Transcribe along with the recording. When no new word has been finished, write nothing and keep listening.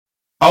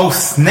Oh,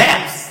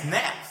 snap!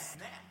 Snap!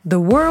 The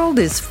world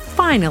is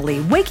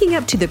finally waking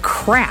up to the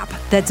crap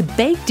that's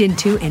baked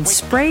into and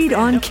sprayed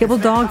on kibble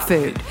dog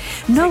food.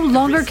 No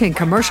longer can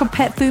commercial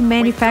pet food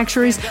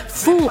manufacturers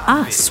fool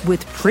us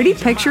with pretty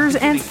pictures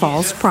and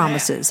false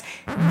promises.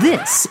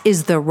 This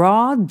is the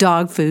raw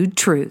dog food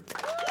truth.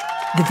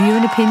 The view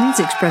and opinions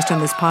expressed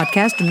on this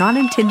podcast are not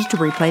intended to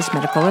replace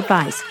medical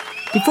advice.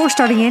 Before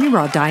starting any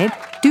raw diet,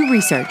 do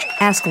research,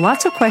 ask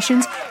lots of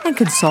questions, and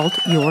consult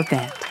your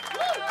vet.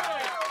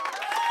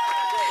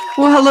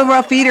 Well, hello,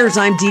 Raw Feeders.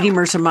 I'm Dee Dee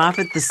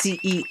Mercer-Moffat, the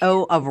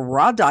CEO of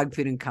Raw Dog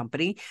Food and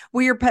Company,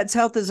 where your pet's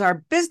health is our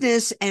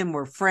business, and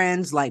we're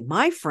friends like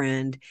my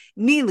friend,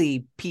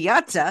 Nealy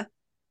Piazza.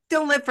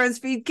 Don't let friends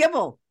feed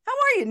kibble. How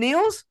are you,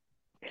 Niels?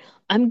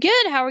 I'm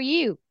good. How are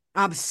you?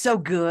 I'm so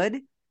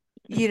good,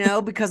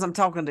 because I'm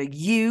talking to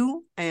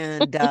you,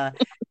 and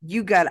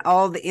you got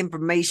all the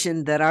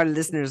information that our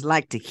listeners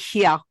like to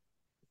hear.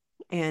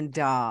 And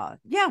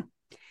yeah.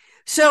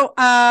 So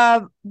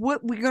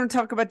what we're going to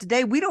talk about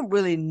today, we don't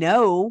really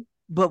know,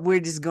 but we're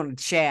just going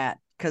to chat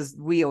because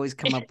we always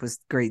come up with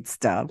great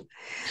stuff.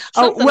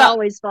 Something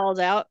always falls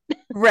out.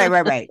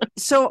 Right.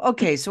 So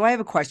I have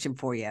a question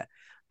for you.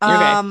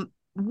 Okay.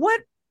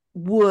 What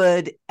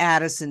would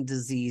Addison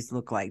disease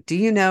look like? Do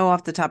you know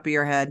off the top of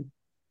your head?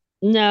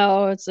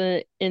 No, it's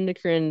an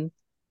endocrine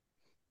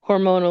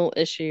hormonal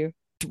issue.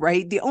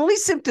 Right. The only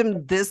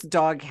symptom this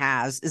dog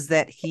has is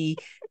that he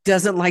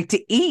doesn't like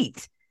to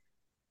eat.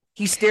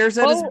 He stares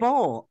at his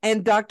bowl,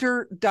 and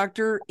Dr.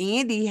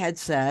 Andy had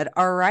said,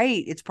 all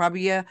right, it's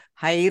probably a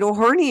hiatal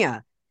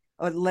hernia.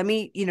 Let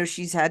me,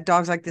 she's had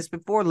dogs like this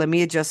before. Let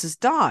me adjust this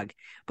dog.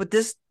 But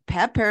this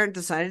pet parent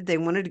decided they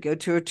wanted to go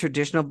to a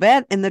traditional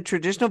vet, and the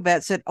traditional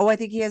vet said, oh, I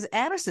think he has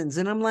Addison's.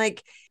 And I'm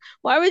like,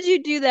 why would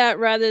you do that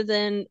rather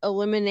than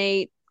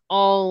eliminate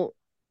all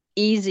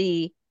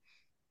easy,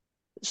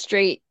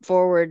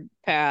 straightforward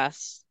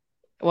paths?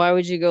 Why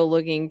would you go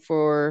looking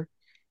for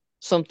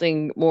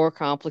something more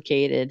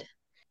complicated?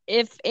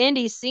 If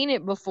Andy's seen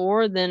it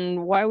before,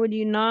 then why would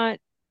you not?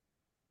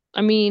 I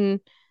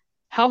mean,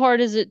 how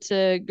hard is it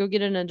to go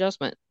get an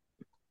adjustment?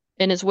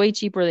 And it's way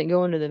cheaper than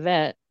going to the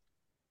vet.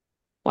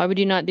 Why would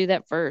you not do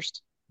that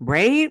first?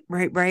 Right.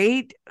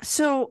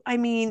 So, I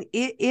mean,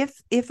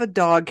 if a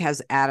dog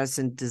has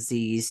Addison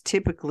disease,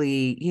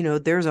 typically,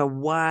 there's a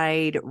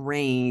wide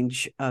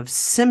range of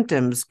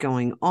symptoms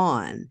going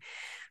on.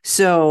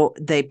 So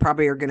they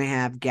probably are going to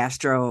have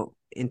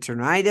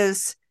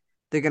gastroenteritis.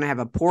 They're going to have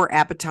a poor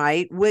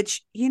appetite,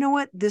 which, you know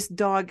what? This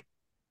dog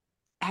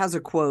has a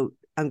quote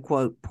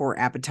unquote poor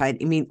appetite.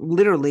 I mean,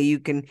 literally, you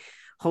can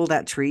hold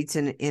out treats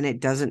and it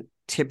doesn't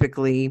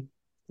typically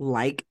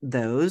like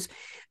those.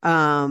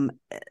 But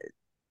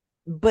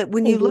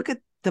when you look at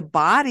the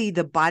body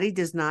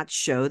does not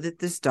show that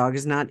this dog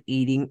is not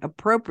eating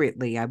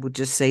appropriately. I would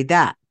just say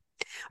that.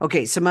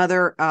 Okay, some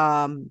other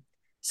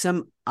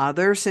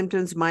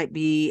symptoms might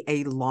be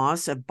a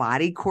loss of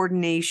body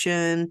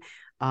coordination,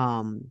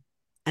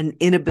 an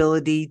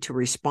inability to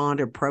respond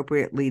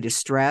appropriately to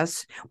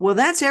stress. Well,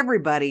 that's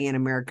everybody in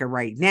America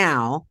right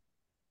now.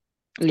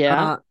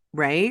 Yeah.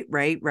 Right.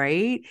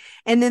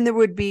 And then there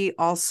would be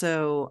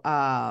also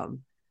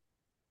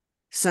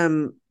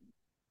some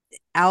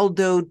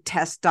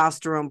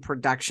aldotestosterone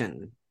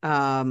production.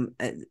 And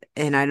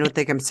I don't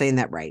think I'm saying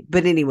that right.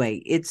 But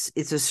anyway, it's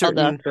a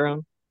certain...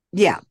 Aldosterone.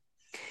 Yeah.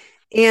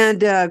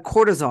 And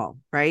cortisol,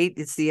 right?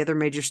 It's the other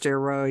major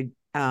steroid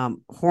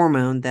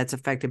hormone that's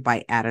affected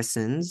by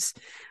Addison's.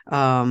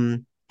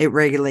 It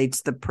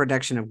regulates the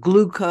production of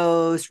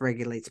glucose,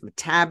 regulates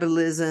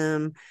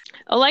metabolism.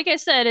 Like I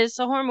said, it's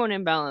a hormone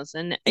imbalance,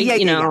 and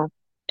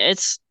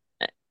it's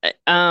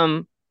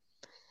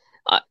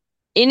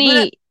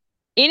any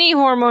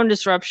hormone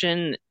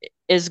disruption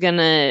is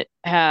gonna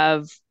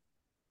have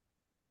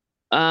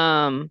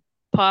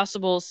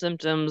possible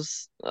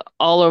symptoms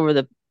all over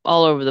the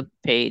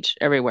page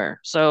everywhere.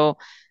 So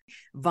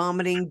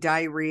vomiting,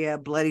 diarrhea,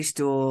 bloody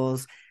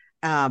stools,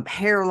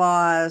 hair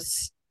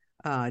loss,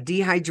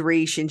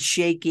 dehydration,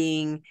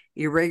 shaking,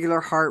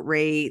 irregular heart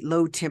rate,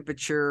 low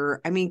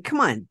temperature. I mean,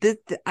 come on.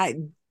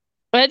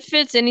 It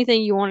fits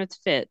anything you want it to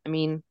fit. I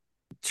mean,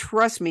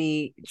 trust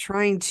me,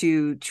 trying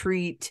to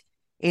treat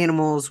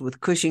animals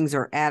with Cushing's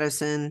or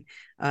Addison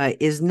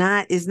is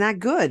not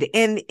good.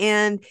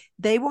 And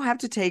they will have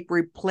to take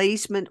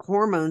replacement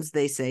hormones,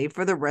 they say,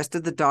 for the rest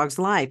of the dog's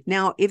life.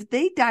 Now, if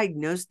they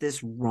diagnose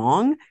this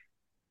wrong,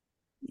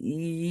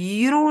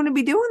 you don't want to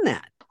be doing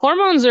that.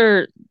 Hormones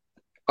are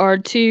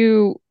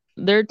too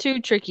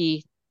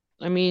tricky.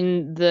 I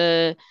mean,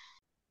 the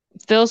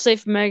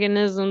fail-safe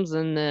mechanisms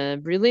and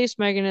the release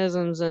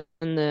mechanisms and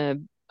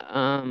the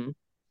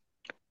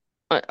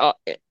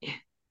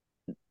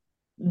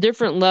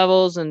different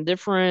levels and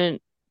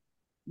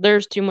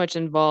there's too much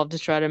involved to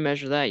try to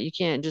measure that. You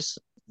can't just...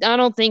 I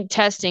don't think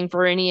testing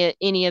for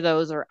any of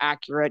those are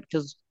accurate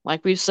because,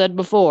 like we've said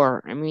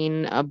before, I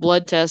mean, a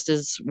blood test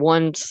is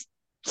 1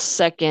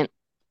 second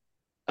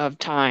of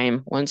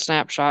time, 1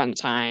 snapshot in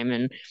time,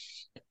 and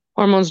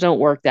hormones don't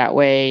work that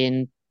way,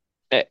 and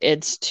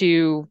it's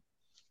too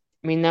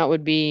I mean, that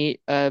would be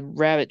a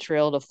rabbit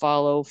trail to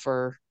follow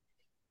for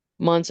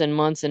months and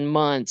months and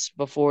months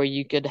before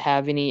you could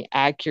have any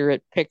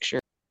accurate picture.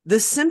 The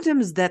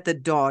symptoms that the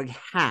dog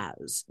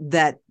has,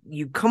 that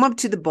you come up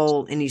to the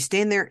bowl and you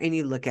stand there and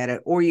you look at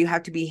it, or you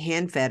have to be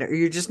hand fed, or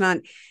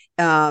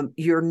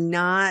you're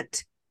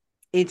not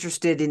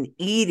interested in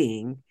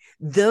eating,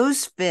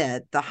 those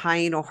fit the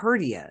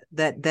hyoidinurgia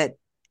that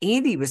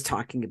Andy was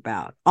talking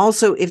about.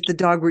 Also, if the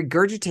dog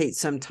regurgitates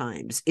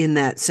sometimes in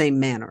that same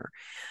manner,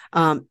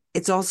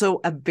 it's also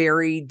a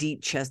very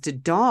deep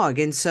chested dog.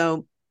 And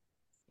so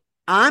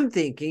I'm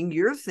thinking,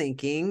 you're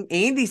thinking,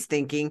 Andy's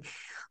thinking,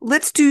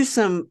 let's do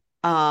some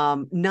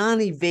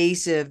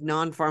non-invasive,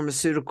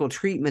 non-pharmaceutical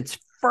treatments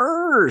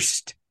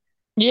first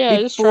Yeah,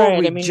 just before try it. I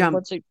we mean, jump.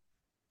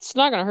 it's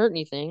not going to hurt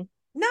anything.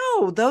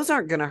 No, those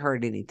aren't going to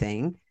hurt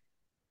anything.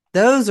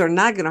 Those are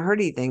not going to hurt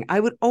anything. I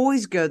would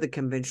always go the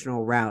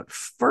conventional route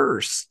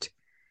first.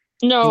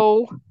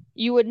 No,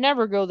 you would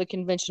never go the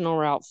conventional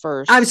route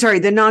first. I'm sorry,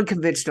 the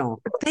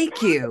non-conventional.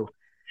 Thank you.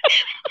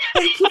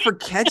 Thank you for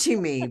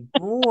catching me.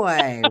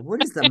 Boy,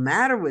 what is the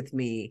matter with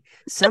me?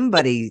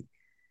 Somebody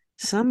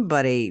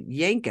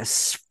yank a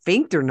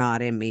sphincter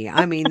knot in me.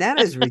 I mean, that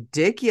is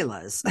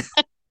ridiculous.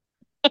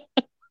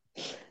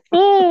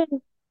 Oh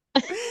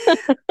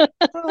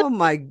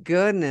my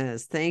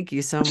goodness. Thank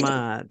you so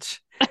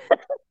much.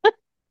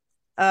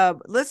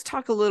 Let's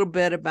talk a little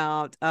bit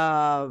about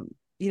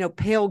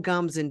pale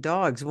gums in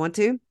dogs. Want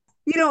to?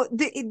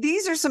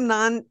 These are some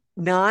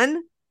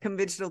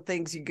non-conventional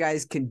things you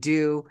guys can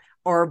do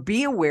or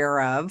be aware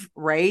of,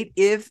 right?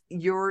 If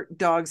your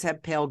dogs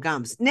have pale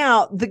gums.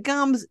 Now, the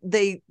gums,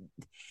 they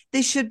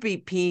should be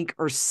pink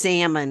or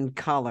salmon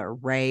color,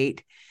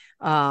 right?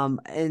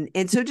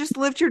 And so just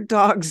lift your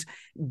dog's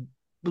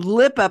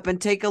lip up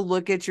and take a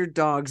look at your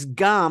dog's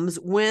gums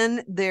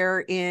when they're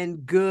in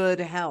good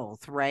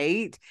health,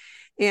 right?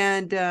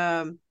 And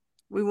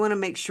we want to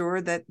make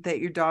sure that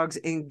your dog's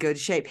in good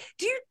shape.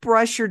 Do you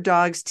brush your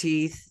dog's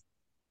teeth,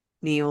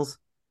 Niels?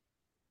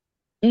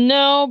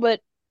 No,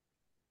 but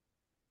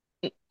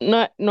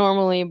not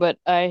normally, but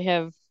I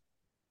have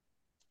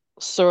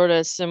sort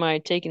of semi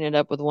taken it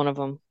up with one of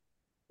them.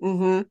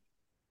 Mm-hmm.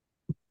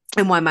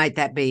 And why might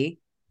that be?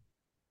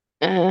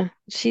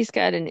 She's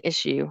got an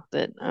issue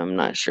that I'm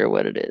not sure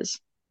what it is.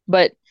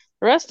 But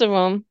the rest of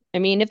them, I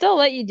mean, if they'll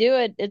let you do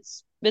it,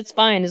 it's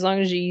fine as long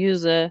as you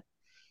use an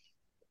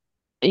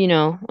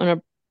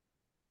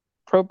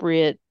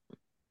appropriate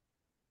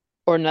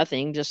or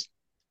nothing, just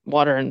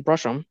water and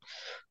brush them.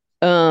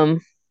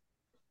 Um,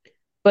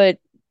 but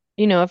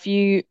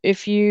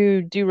if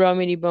you do raw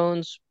meaty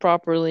bones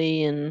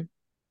properly and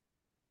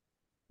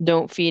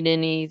don't feed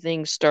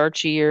anything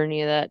starchy or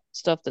any of that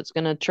stuff that's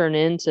going to turn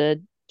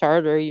into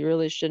tartar, you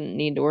really shouldn't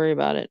need to worry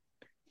about it.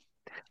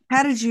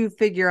 How did you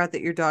figure out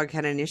that your dog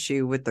had an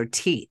issue with their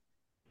teeth?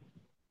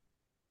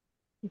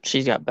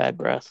 She's got bad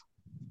breath.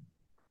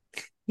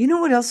 You know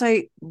what else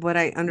what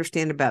I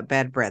understand about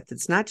bad breath?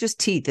 It's not just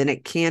teeth, and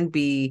it can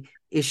be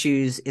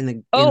issues in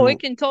the Oh, it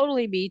can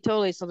totally be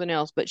totally something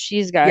else, but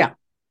she's got yeah.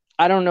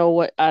 I don't know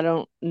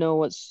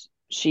what's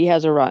she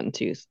has a rotten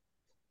tooth.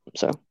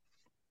 So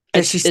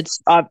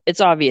it's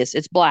obvious.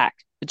 It's black.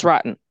 It's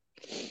rotten.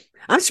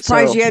 I'm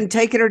surprised So you hadn't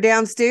taken her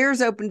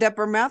downstairs, opened up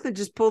her mouth, and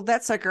just pulled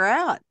that sucker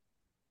out.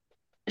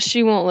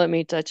 she won't let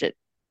me touch it.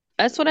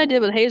 That's what I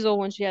did with Hazel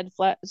when she had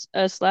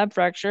a slab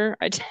fracture.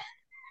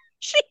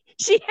 She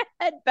she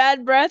had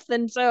bad breath,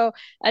 and so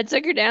I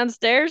took her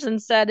downstairs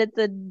and sat at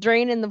the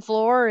drain in the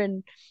floor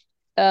and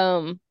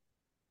um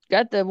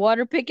got the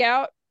water pick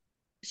out.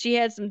 She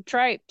had some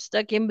tripe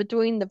stuck in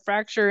between the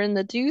fracture and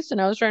the tooth, and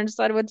I was trying to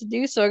decide what to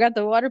do. So I got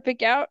the water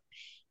pick out,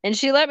 and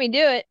she let me do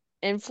it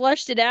and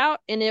flushed it out.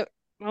 And I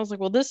was like,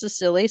 well, this is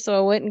silly. So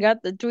I went and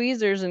got the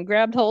tweezers and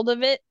grabbed hold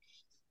of it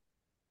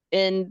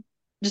and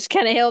just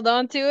kind of held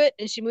on to it.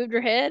 And she moved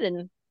her head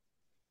and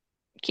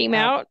came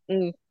out.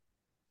 And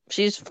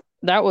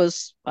that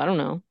was, I don't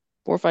know,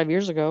 4 or 5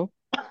 years ago.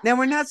 Now,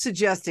 we're not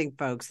suggesting,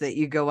 folks, that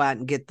you go out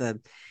and get the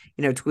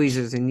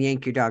tweezers and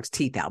yank your dog's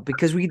teeth out,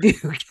 because we do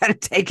got to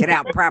take it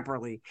out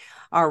properly.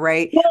 All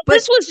right. Well, but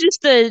this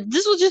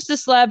was just a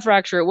slab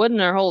fracture. It wasn't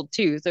her whole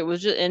tooth. It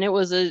was just, and it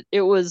was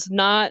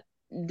not,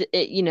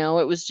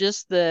 it was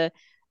just the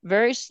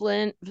very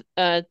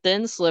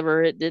thin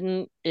sliver. It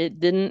didn't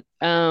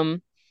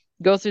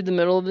go through the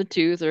middle of the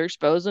tooth or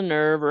expose a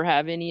nerve or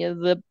have any of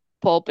the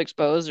pulp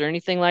exposed or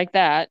anything like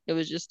that. It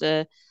was just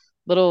a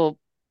little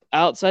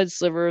outside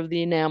sliver of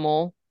the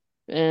enamel,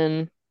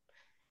 and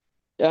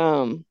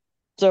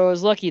so I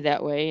was lucky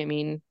that way. I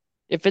mean,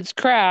 if it's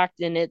cracked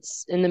and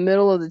it's in the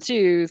middle of the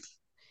tooth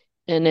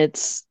and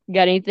it's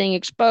got anything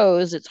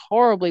exposed, it's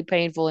horribly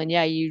painful. And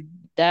yeah,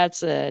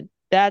 that's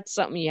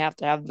something you have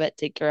to have the vet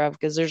take care of,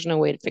 because there's no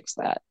way to fix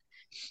that.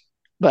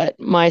 But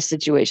my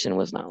situation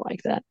was not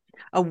like that.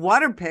 A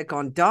water pick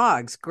on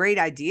dogs, great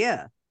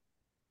idea.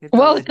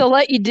 Well, they'll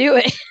let you do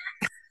it.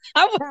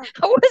 I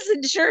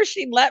wasn't sure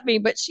she'd let me,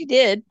 but she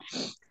did.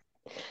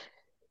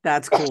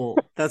 That's cool.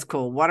 That's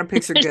cool. Water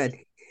picks are good.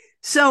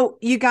 So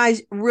you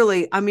guys,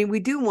 really, I mean, we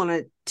do want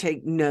to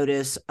take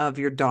notice of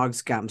your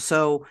dog's gum.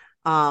 So,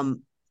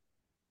 um,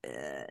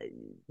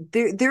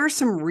 there are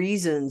some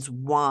reasons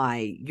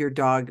why your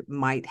dog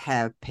might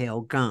have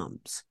pale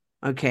gums.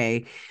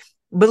 Okay,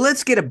 but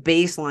let's get a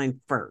baseline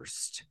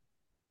first,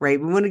 right?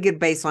 We want to get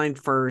baseline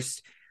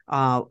first,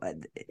 uh,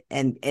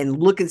 and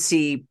look and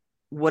see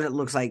what it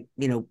looks like.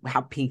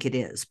 How pink it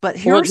is. But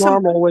here What are some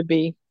normal would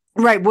be.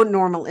 right what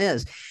normal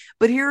is.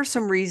 But here are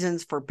some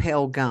reasons for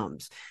pale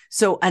gums.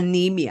 So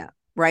anemia,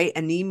 right?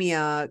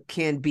 Anemia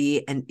can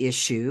be an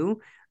issue.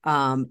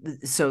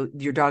 So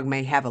your dog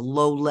may have a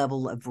low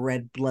level of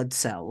red blood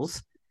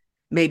cells.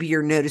 Maybe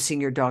you're noticing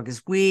your dog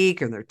is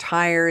weak or they're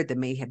tired. They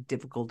may have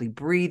difficulty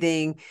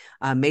breathing.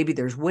 Maybe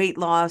there's weight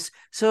loss.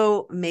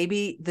 So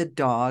maybe the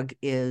dog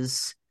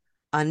is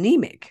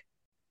anemic.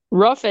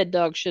 Rough-fed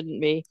dogs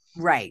shouldn't be.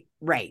 Right,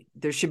 right.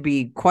 There should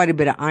be quite a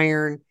bit of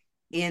iron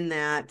in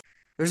that.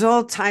 There's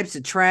all types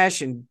of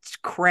trash and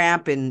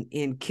crap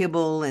in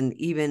kibble and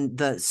even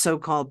the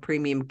so-called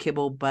premium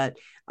kibble. But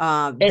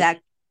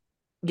It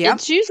yep.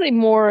 it's usually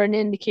more an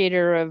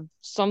indicator of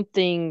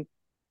something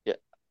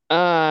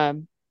uh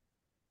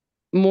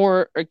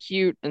more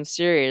acute and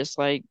serious,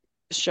 like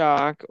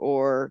shock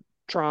or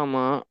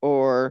trauma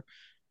or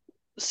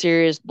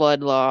serious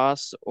blood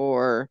loss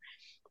or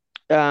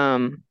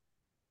um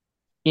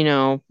you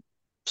know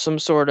some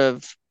sort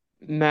of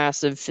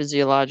massive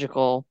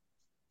physiological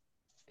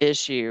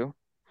issue.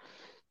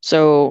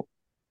 So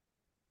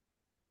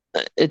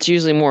it's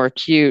usually more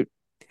acute,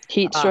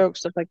 heat Uh, stroke,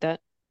 stuff like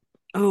that.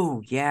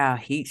 oh yeah,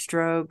 heat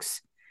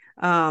strokes.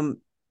 Um,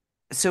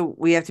 so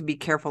we have to be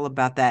careful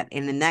about that.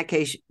 And in that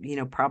case,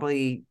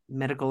 probably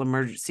medical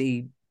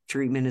emergency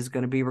treatment is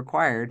going to be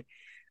required.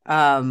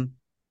 Um,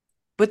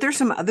 but there's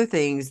some other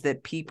things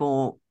that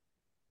people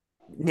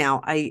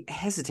now I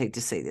hesitate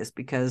to say this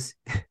because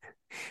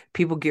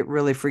people get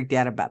really freaked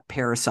out about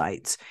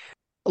parasites.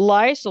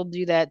 Lice will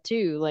do that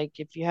too, like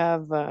if you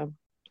have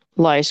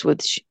lice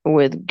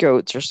with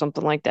goats or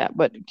something like that.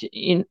 But if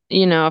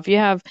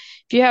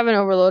you have an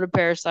overload of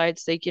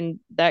parasites,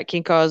 that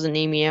can cause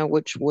anemia,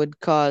 which would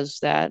cause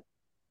that.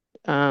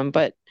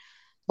 But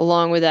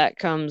along with that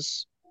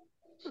comes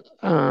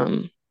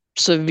um,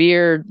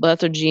 severe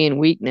lethargy and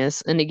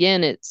weakness. And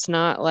again, it's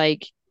not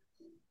like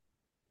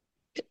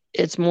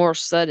it's more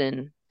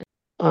sudden.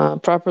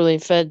 Properly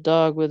fed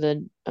dog with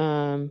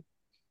a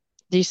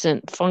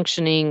decent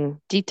functioning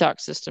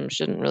detox system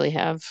shouldn't really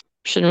have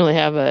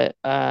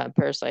a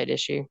parasite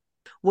issue.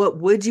 What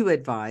would you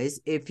advise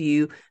if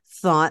you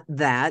thought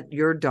that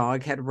your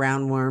dog had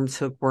roundworms,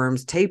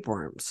 hookworms,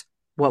 tapeworms?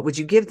 What would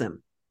you give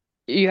them?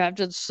 You have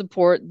to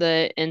support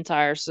the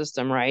entire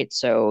system, right?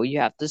 So you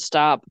have to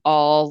stop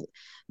all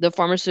the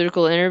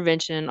pharmaceutical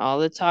intervention, all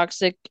the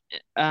toxic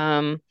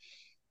um,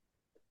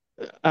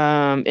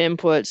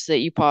 inputs that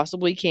you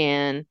possibly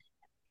can,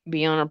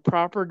 be on a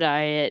proper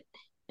diet,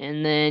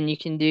 and then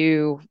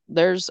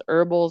there's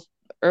herbal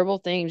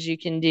things you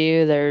can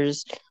do.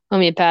 There's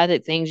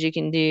homeopathic things you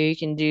can do. You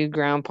can do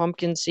ground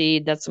pumpkin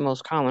seed. That's the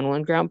most common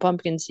one. Ground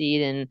pumpkin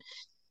seed and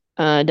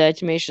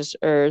diatomaceous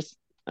earth.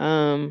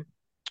 Um,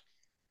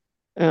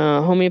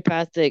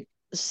 Homeopathic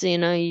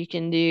senna you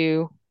can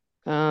do.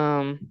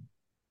 Um,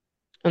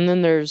 and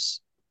then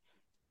there's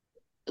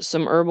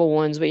some herbal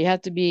ones, but you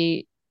have to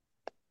be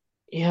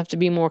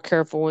more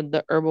careful with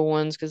the herbal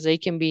ones because they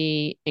can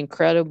be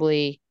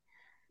incredibly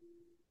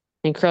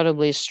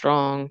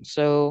strong.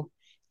 So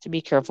to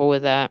be careful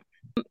with that.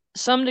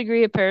 Some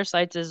degree of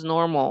parasites is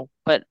normal,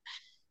 but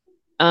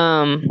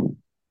um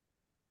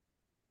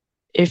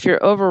if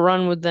you're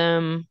overrun with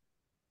them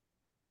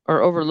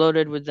or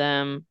overloaded with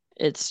them,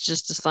 it's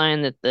just a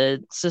sign that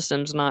the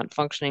system's not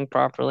functioning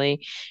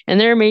properly. And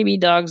there may be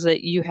dogs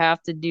that you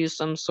have to do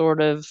some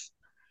sort of,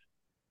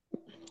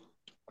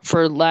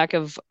 for lack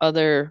of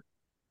other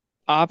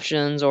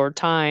options or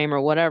time or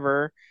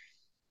whatever,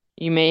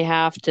 you may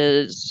have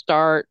to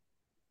start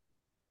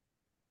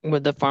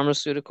with the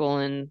pharmaceutical.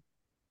 And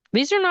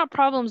these are not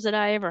problems that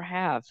I ever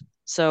have.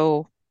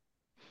 So,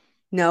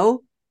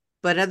 No,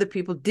 but other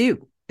people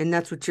do. And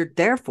that's what you're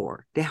there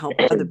for, to help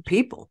other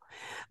people.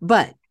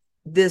 But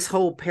this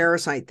whole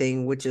parasite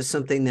thing, which is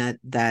something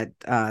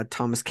that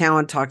Thomas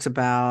Cowan talks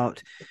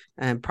about,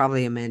 and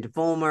probably Amanda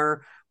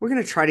Vollmer, we're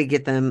going to try to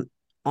get them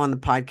on the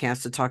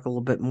podcast to talk a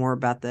little bit more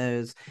about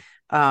those.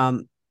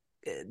 Um,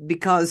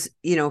 because,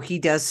 he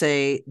does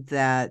say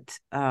that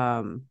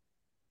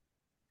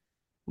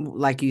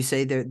like you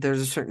say,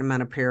 there's a certain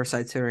amount of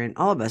parasites that are in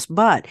all of us.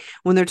 But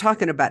when they're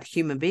talking about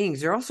human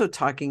beings, they're also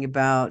talking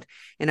about,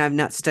 and I've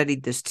not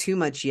studied this too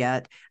much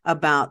yet,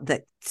 about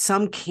that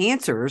some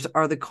cancers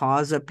are the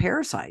cause of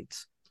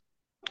parasites.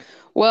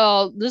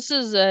 well, this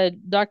is a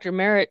Dr.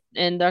 Merritt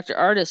and Dr.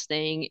 Artis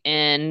thing,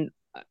 and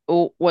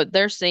what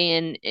they're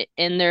saying,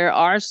 and there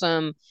are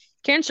some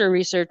cancer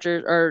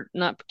researchers, or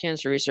not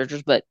cancer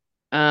researchers, but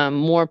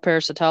more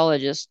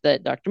parasitologists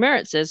that Dr.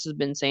 Merritt says has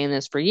been saying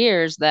this for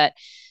years, that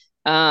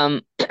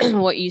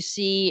what you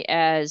see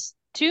as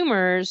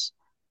tumors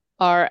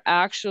are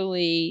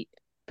actually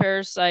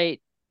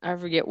parasite, I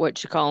forget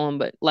what you call them,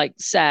 but like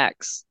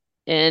sacs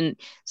And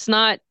it's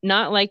not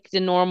like the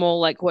normal,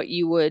 like what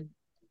you would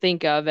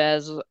think of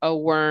as a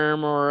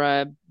worm or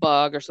a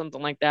bug or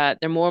something like that.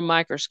 They're more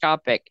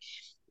microscopic,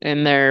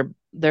 and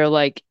they're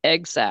like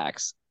egg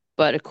sacs.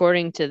 But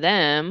according to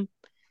them,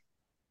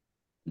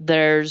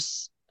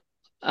 there's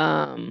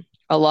a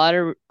lot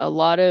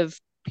of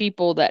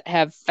people that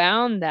have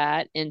found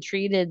that and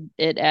treated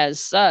it as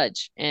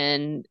such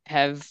and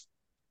have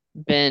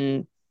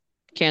been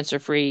cancer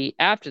free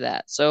after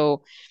that.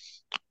 So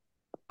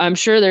I'm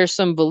sure there's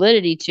some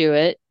validity to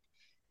it,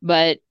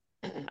 but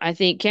I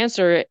think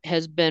cancer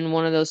has been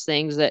one of those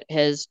things that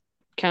has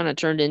kind of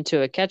turned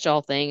into a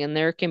catch-all thing, and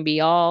there can be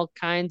all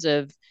kinds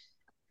of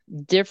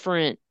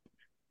different,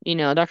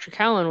 Dr.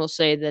 Callan will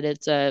say that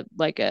it's a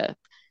like a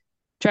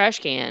trash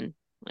can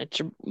that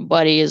your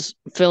body is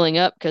filling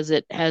up because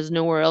it has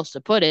nowhere else to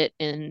put it,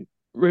 and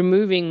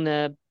removing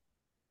the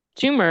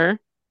tumor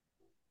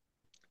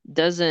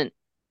doesn't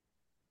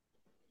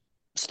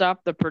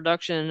stop the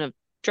production of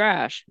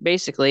trash,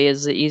 basically,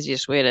 is the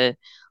easiest way to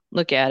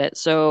look at it.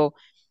 So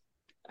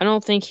I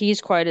don't think he's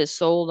quite as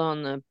sold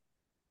on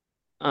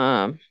the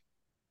um,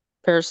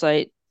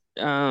 parasite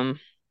um,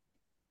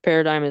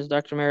 paradigm as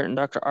Dr. Merritt and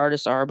Dr.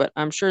 Artis are, but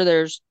I'm sure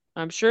there's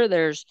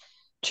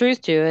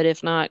truth to it,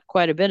 if not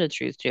quite a bit of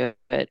truth to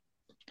it.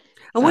 Um,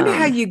 I wonder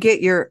how you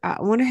get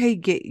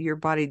your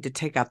body to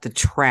take out the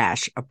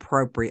trash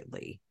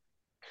appropriately.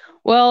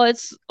 well,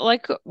 it's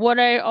like what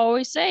I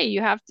always say,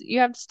 you have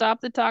to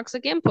stop the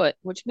toxic input,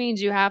 which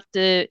means you have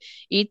to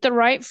eat the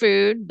right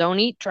food, don't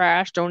eat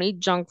trash, don't eat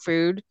junk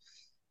food.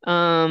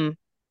 Um,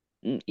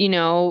 you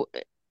know,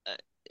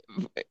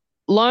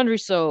 laundry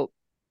soap,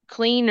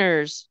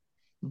 cleaners,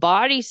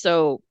 body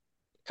soap,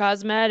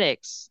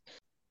 cosmetics,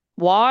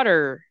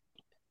 water,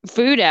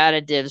 food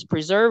additives,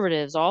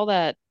 preservatives, all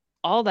that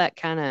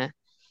kind of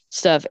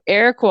stuff,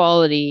 air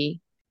quality,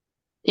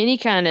 any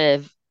kind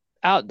of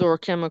outdoor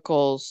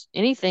chemicals,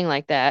 anything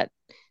like that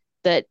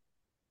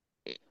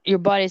your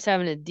body's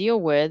having to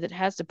deal with, it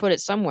has to put it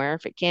somewhere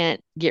if it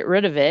can't get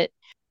rid of it.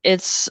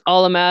 It's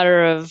all a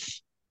matter of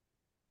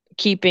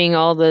keeping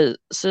all the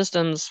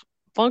systems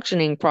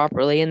functioning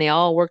properly, and they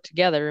all work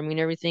together. I mean,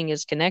 everything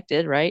is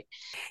connected, right?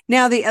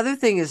 Now, the other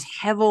thing is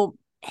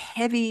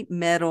heavy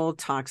metal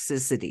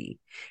toxicity.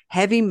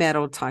 Heavy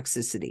metal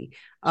toxicity.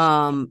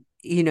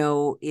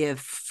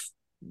 If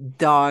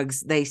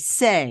dogs, they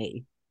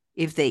say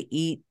if they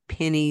eat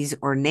pennies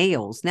or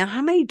nails. Now,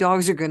 how many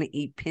dogs are going to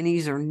eat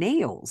pennies or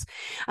nails?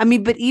 I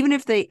mean, but even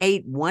if they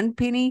ate one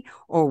penny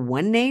or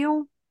one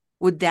nail,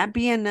 would that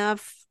be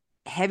enough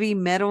heavy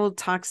metal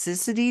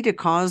toxicity to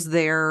cause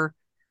their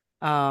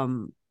I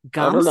don't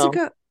gums to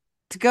know.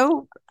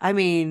 go? I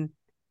mean,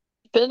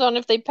 Depends on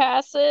if they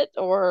pass it,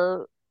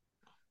 or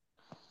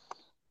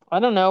I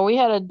don't know. We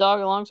had a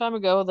dog a long time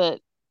ago that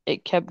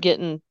it kept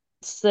getting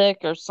sick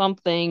or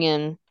something,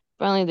 and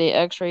finally they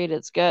x-rayed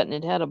its gut, and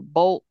it had a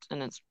bolt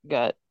in its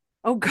gut.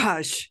 oh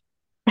gosh.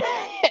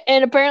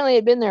 And apparently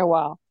it'd been there a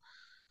while.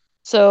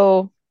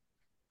 So,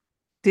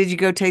 Did you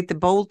go take the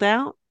bolt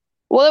out?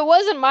 well, it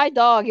wasn't my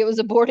dog, it was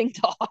a boarding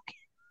dog.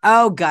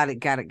 Oh, got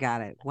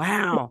it.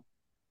 Wow.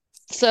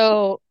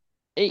 So,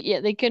 yeah,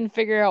 they couldn't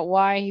figure out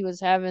why he was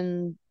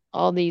having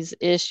all these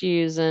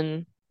issues,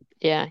 and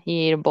yeah,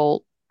 he ate a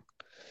bolt.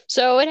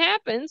 So it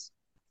happens.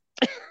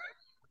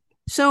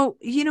 So,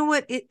 you know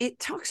what? It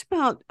talks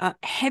about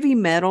heavy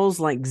metals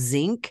like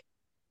zinc,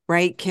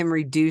 right, can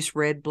reduce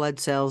red blood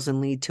cells and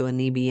lead to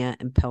anemia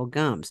and pale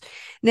gums.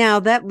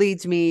 Now, that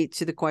leads me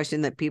to the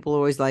question that people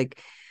always like,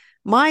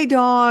 my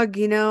dog,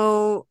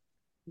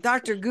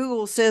 Dr.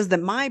 Google says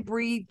that my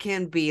breed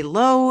can be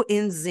low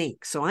in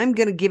zinc. So I'm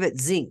going to give it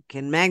zinc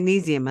and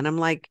magnesium. And I'm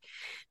like,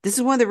 this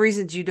is one of the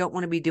reasons you don't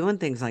want to be doing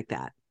things like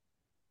that.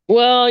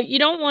 Well, you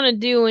don't want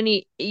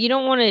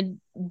to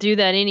do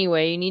that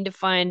anyway. You need to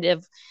find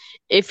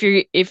if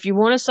you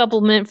want to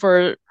supplement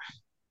for,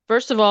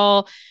 first of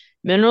all,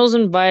 minerals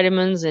and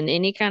vitamins and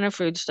any kind of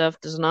food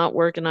stuff does not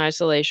work in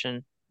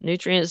isolation.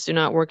 Nutrients do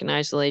not work in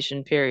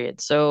isolation,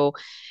 period. So,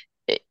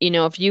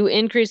 if you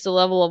increase the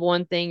level of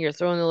one thing, you're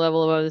throwing the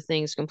level of other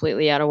things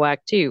completely out of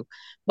whack too.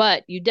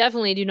 But you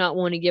definitely do not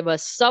want to give a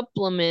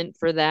supplement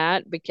for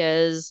that,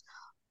 because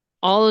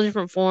all the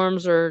different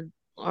forms are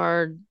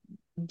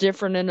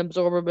different in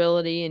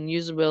absorbability and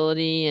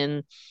usability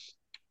and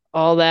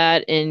all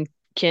that, and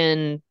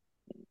can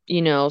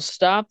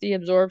stop the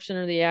absorption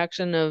or the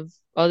action of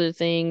other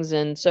things.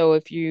 And so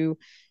if you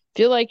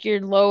feel like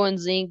you're low in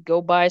zinc,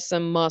 go buy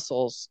some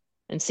mussels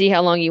and see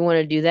how long you want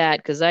to do that,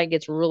 because that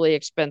gets really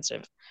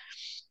expensive.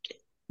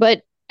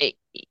 But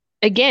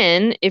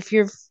again, if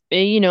you're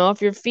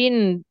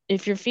feeding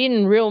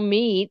real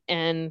meat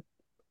and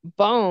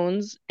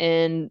bones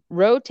and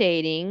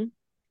rotating,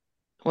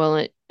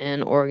 well,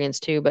 and organs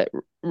too, but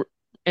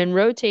and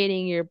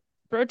rotating your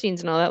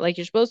proteins and all that like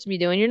you're supposed to be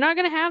doing, you're not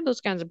going to have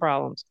those kinds of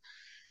problems.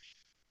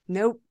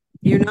 Nope,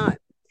 you're not.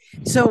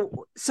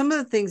 So some of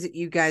the things that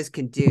you guys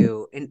can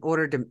do in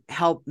order to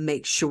help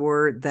make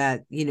sure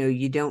that,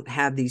 you don't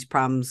have these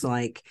problems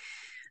like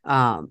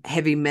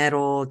heavy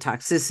metal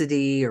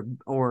toxicity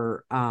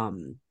or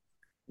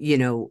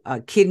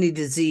kidney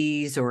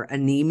disease or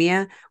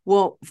anemia.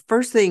 Well,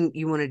 first thing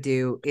you want to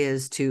do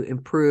is to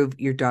improve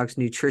your dog's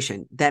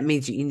nutrition. That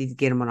means you need to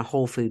get them on a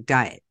whole food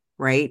diet,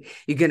 right?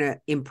 You're going to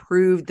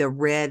improve the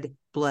red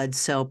blood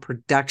cell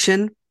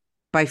production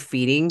by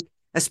feeding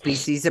a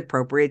species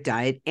appropriate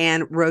diet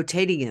and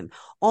rotating them.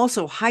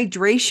 Also,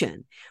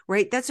 hydration,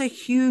 right? That's a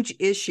huge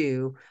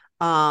issue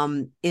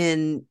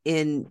in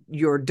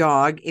your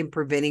dog in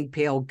preventing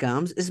pale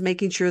gums, is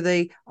making sure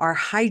they are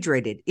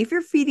hydrated. If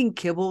you're feeding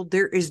kibble,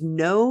 there is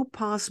no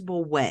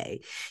possible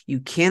way. You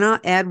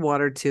cannot add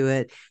water to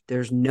it.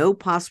 There's no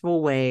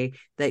possible way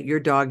that your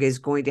dog is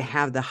going to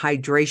have the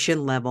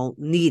hydration level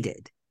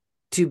needed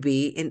to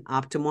be in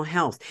optimal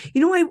health.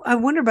 I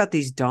wonder about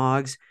these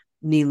dogs,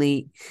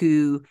 Nealy,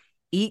 who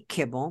eat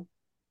kibble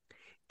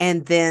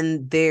and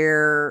then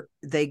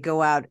they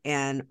go out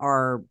and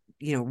are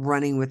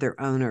running with their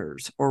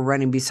owners or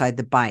running beside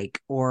the bike,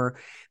 or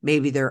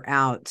maybe they're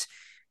out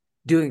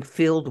doing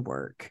field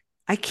work.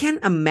 I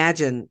can't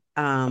imagine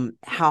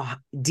how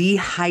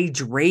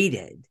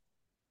dehydrated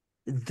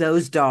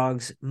those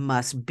dogs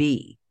must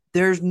be.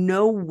 There's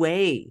no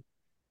way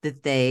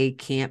that they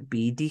can't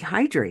be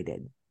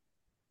dehydrated.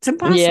 It's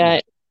impossible. Yeah,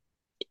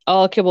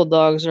 all kibble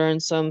dogs are in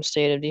some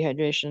state of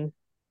dehydration.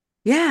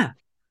 Yeah.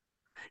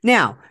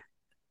 Now,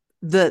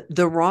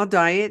 the raw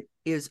diet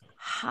is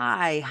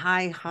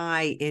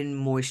high in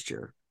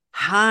moisture.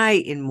 High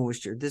in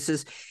moisture. This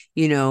is,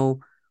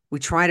 we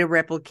try to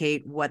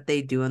replicate what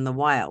they do in the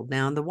wild.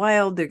 Now in the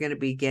wild, they're going to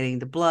be getting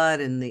the blood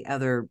and the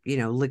other,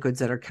 liquids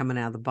that are coming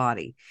out of the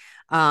body.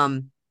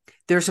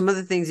 There are some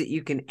other things that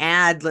you can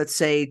add, let's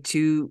say,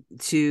 to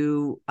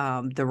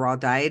the raw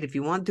diet. If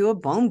you want to do a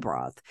bone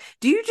broth,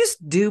 do you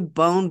just do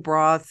bone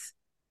broth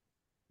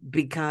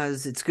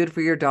because it's good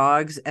for your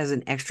dogs as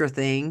an extra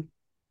thing?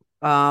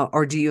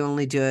 Or do you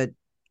only do it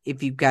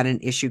if you've got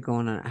an issue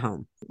going on at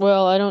home?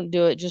 Well, I don't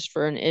do it just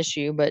for an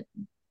issue, but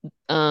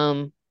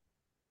um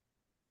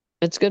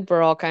it's good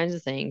for all kinds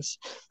of things.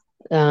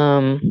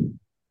 Um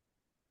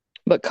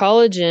but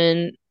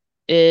collagen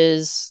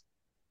is,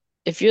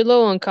 if you're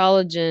low on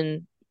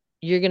collagen,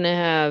 you're gonna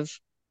have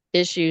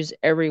issues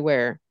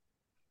everywhere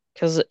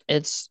because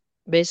it's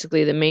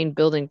basically the main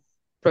building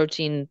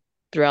protein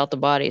throughout the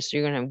body. So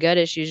you're gonna have gut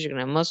issues, you're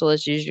gonna have muscle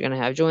issues, you're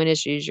gonna have joint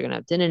issues, you're gonna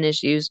have tendon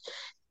issues,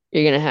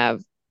 you're gonna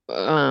have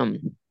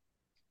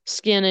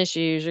skin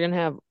issues, you're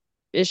gonna have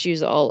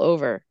issues all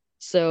over.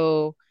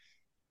 So,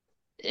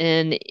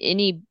 and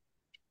any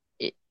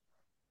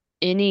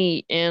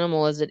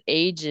animal as it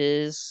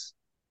ages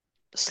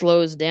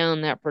slows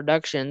down that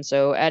production.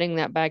 So adding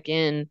that back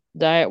in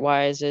diet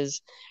wise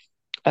is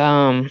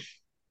um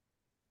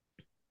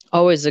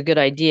always a good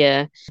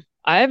idea.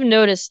 I've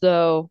noticed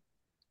though,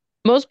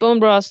 most bone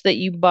broths that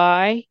you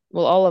buy,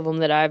 well, all of them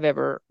that I've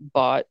ever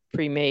bought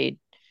pre-made,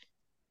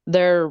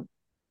 they're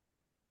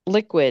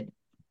liquid,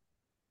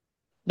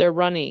 they're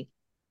runny,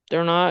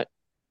 they're not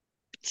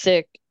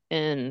thick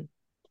and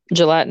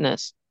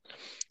gelatinous.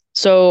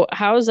 So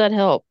how does that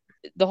help?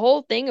 The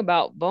whole thing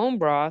about bone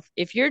broth,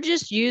 if you're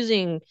just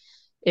using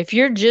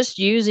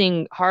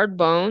hard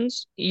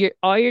bones, you're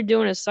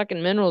doing is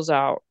sucking minerals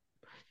out.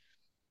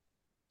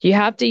 You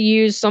have to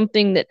use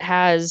something that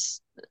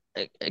has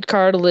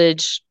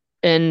cartilage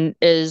and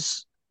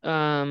is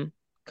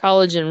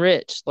collagen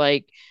rich,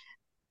 like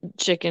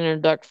chicken or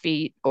duck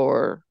feet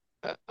or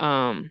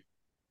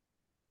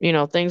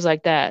things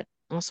like that.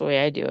 That's the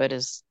way I do it,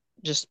 is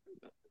just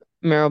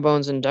marrow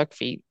bones and duck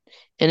feet.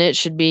 And it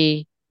should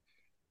be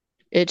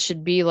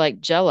like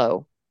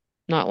jello,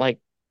 not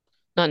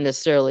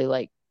necessarily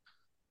like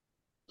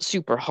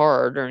super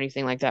hard or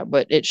anything like that,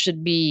 but it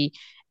should be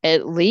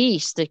at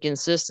least the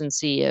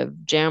consistency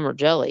of jam or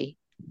jelly.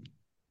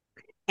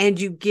 And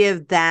you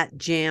give that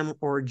jam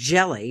or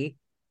jelly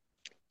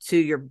to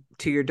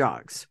your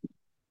dogs,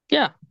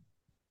 Yeah.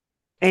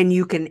 and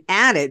you can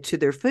add it to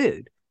their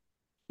food.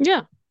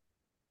 Yeah.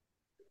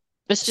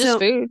 It's just So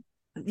food.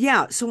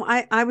 yeah, so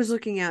I was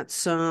looking at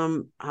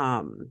some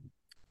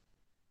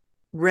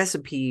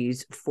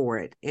recipes for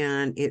it,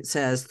 and it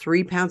says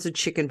 3 pounds of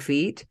chicken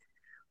feet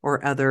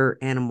or other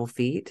animal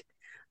feet,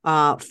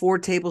 4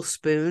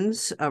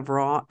 tablespoons of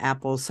raw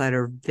apple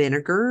cider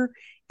vinegar,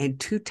 and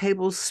 2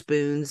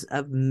 tablespoons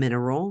of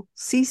mineral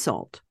sea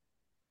salt.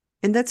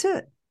 And that's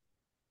it.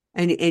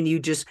 And you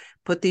just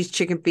put these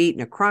chicken feet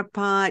in a crock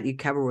pot, you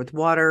cover with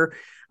water,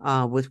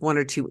 with 1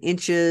 or 2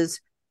 inches.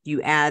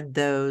 You add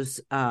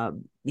those,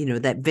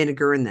 that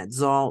vinegar and that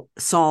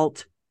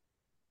salt,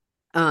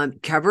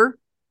 cover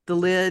the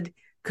lid,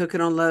 cook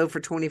it on low for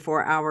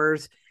 24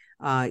 hours.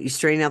 You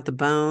strain out the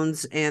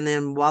bones, and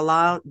then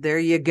voila, there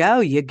you go.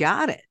 You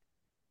got it.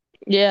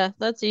 Yeah,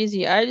 that's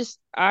easy.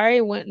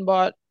 I went and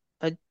bought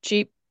a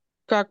cheap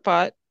crock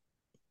pot,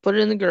 put it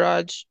in the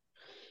garage,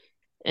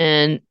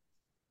 and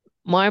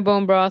my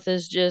bone broth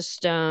is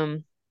just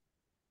 3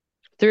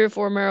 or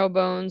 4 marrow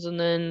bones and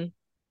then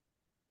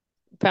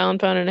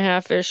pound and a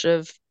half ish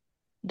of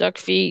duck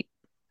feet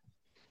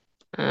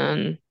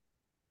and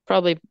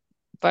probably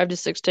 5 to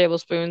 6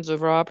 tablespoons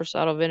of raw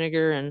prosciutto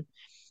vinegar, and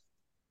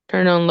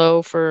turn on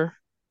low for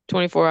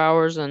 24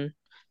 hours and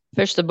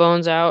fish the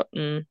bones out,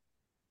 and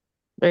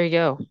there you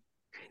go.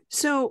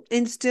 So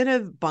instead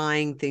of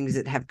buying things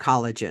that have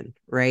collagen,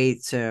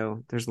 right?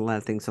 So there's a lot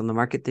of things on the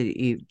market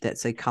that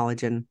say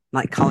collagen,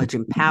 like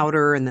collagen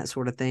powder and that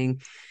sort of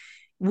thing.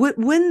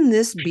 Wouldn't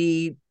this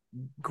be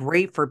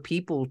great for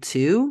people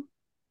too?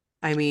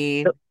 I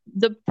mean,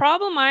 The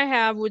problem I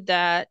have with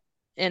that,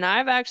 and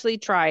I've actually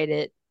tried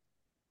it,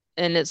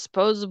 and it's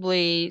supposed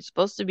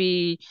to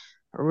be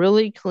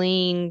really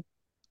clean,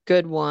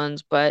 good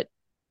ones, but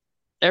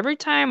every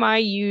time I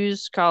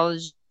use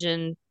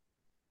collagen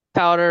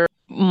powder,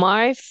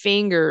 my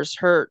fingers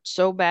hurt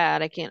so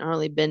bad I can't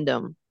hardly bend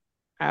them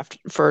after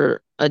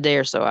for a day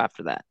or so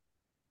after that.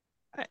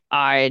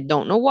 I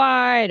don't know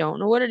why, I don't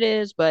know what it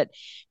is, but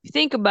if you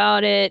think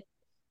about it,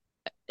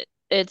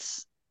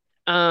 it's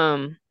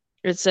um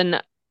it's an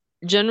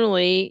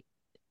generally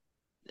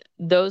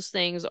those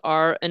things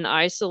are an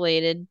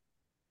isolated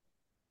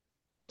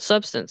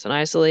substance, an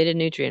isolated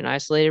nutrient, an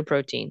isolated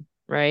protein,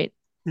 right?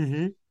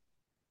 mhm.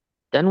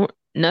 Then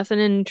nothing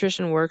in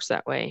nutrition works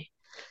that way.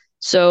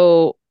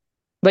 So,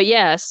 but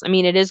yes, I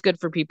mean it is good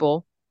for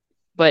people,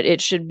 but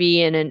it should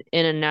be in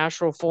a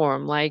natural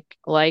form, like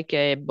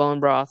a bone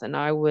broth. And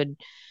I would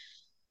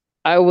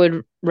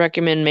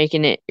recommend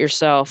making it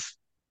yourself.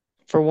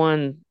 For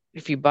one,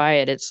 if you buy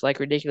it, it's like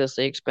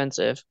ridiculously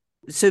expensive.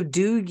 So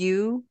do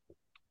you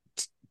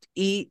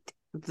eat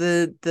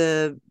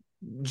the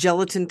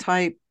gelatin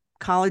type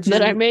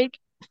That I collagen? make?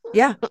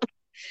 Yeah.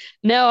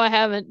 No, I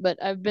haven't,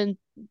 but I've been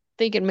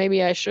thinking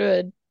maybe I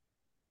should.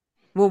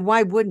 Well,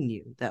 why wouldn't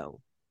you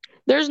though?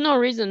 There's no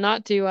reason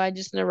not to. I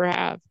just never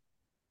have.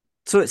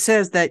 So it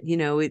says that,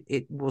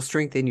 it will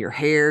strengthen your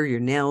hair, your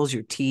nails,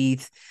 your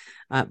teeth,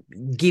 uh,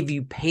 give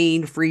you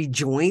pain-free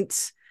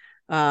joints.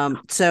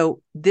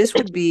 So this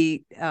would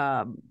be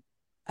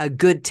a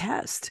good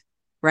test,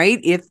 right?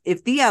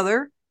 If the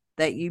other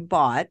that you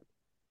bought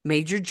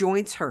made your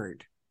joints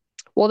hurt,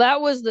 Well,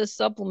 that was the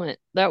supplement.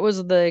 That was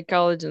the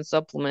collagen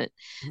supplement.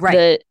 right?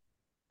 The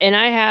and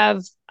I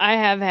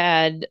have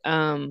had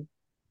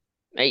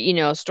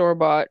store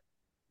bought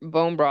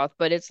bone broth,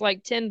 but it's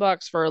like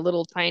 $10 for a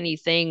little tiny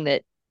thing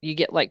that you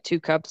get like 2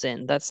 cups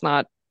in. That's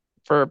not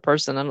for a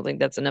person. I don't think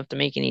that's enough to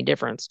make any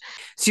difference.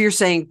 So you're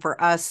saying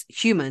for us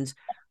humans,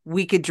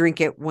 we could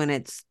drink it when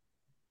it's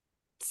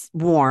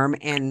warm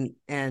and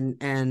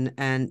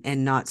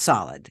not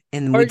solid,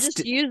 and Or we'd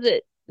just use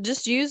it.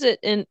 Just use it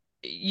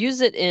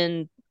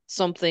in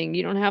something.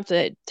 You don't have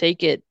to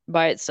take it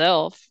by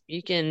itself.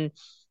 You can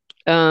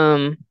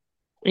um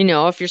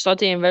if you're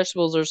sauteing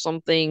vegetables or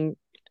something,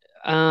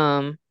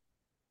 um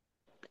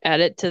add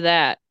it to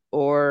that.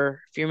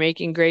 Or if you're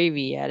making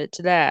gravy, add it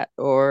to that.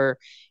 Or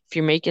if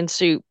you're making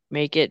soup,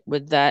 make it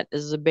with that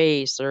as a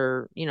base,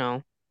 or.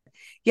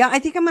 Yeah, I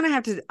think I'm gonna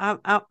have to.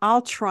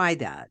 I'll try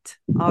that.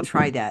 I'll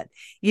try that.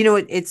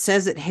 It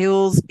says it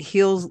heals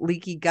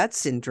leaky gut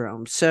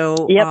syndrome.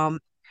 So, Yep.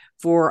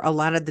 for a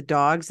lot of the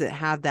dogs that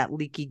have that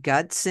leaky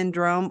gut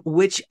syndrome,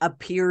 which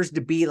appears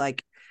to be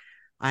like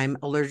I'm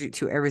allergic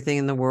to everything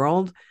in the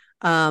world,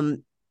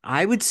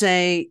 I would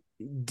say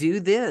do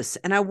this.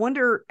 And I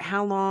wonder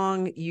how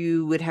long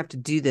you would have to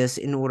do this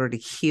in order to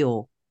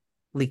heal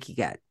leaky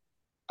gut.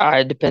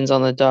 It depends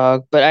on the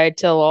dog, but I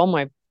tell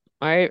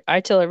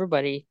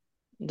everybody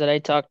that I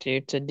talk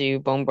to do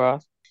bone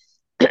broth.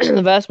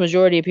 The vast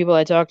majority of people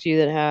I talk to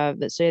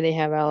that say they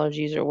have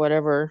allergies or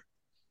whatever,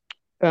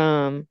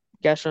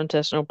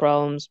 gastrointestinal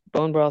problems,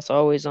 bone broth's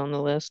always on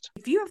the list.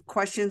 If you have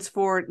questions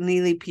for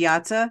Neely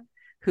Piazza,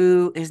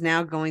 who is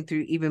now going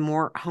through even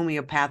more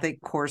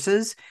homeopathic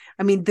courses,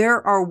 I mean,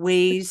 there are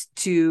ways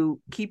to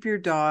keep your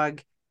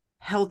dog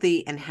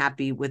healthy and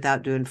happy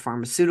without doing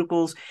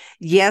pharmaceuticals.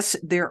 Yes,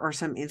 there are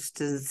some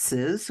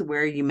instances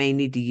where you may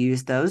need to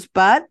use those,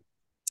 but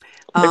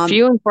They're um,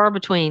 few and far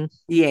between.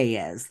 yeah,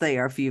 yes, they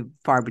are few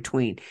far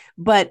between.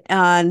 But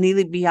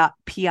Neely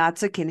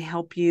Piazza can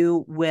help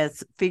you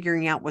with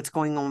figuring out what's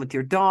going on with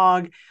your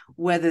dog,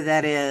 whether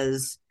that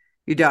is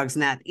your dog's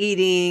not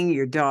eating,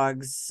 your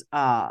dog's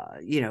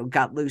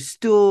got loose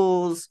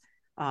stools.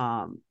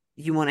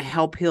 You want to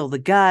help heal the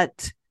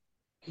gut.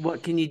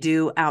 What can you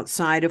do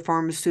outside of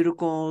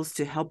pharmaceuticals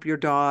to help your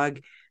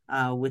dog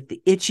with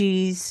the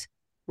itchies?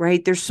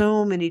 Right? There's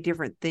so many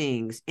different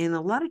things, and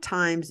a lot of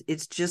times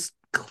it's just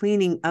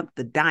cleaning up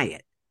the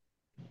diet,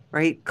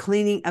 right?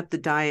 Cleaning up the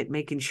diet,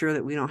 making sure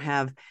that we don't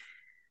have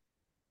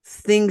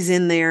things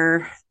in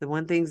there. The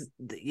one things,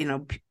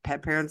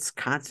 pet parents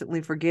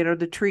constantly forget are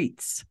the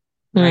treats,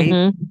 right?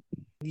 Mm-hmm.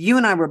 You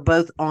and I were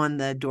both on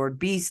the adored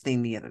bees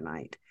thing the other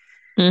night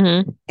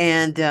Mm-hmm.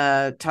 and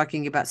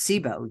talking about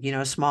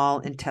SIBO, small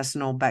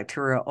intestinal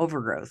bacterial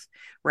overgrowth,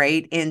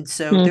 right? And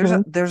so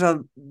Mm-hmm.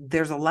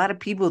 there's a lot of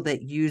people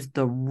that use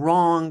the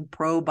wrong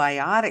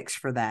probiotics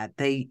for that.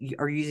 They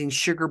are using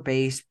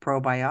sugar-based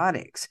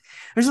probiotics.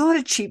 There's a lot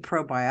of cheap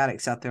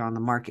probiotics out there on the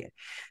market.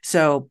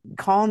 So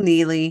call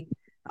Neely.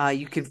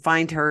 You can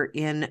find her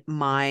in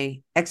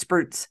my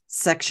experts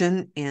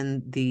section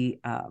in the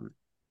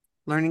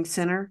Learning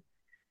Center.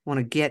 want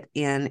to get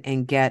in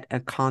and get a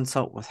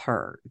consult with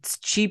her. It's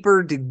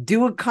cheaper to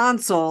do a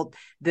consult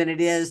than it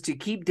is to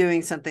keep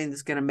doing something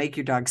that's going to make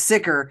your dog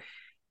sicker.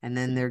 And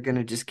then they're going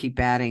to just keep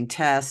adding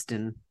tests.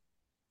 And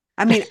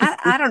I mean,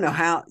 I don't know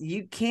how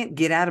you can't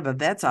get out of a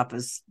vet's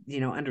office,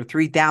 under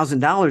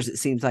 $3,000, it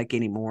seems like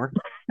anymore.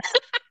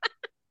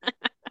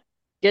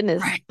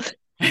 Goodness. Right.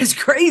 It's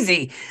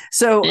crazy.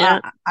 So Yeah.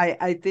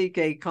 I think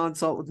a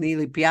consult with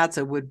Nealy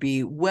Piazza would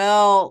be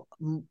well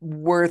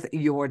worth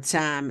your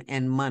time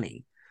and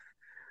money.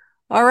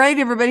 All right,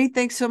 everybody.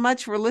 Thanks so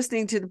much for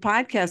listening to the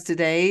podcast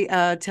today.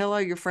 Tell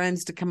all your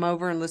friends to come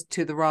over and listen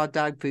to the Raw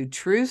Dog Food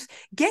Truth.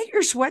 Get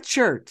your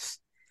sweatshirts.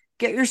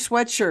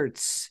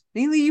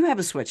 Nealy, you have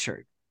a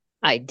sweatshirt.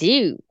 I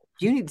do.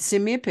 You need to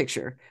send me a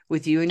picture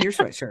with you in your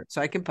sweatshirt so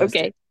I can post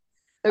Okay. it.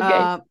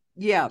 Okay.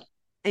 Yeah.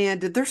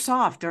 And they're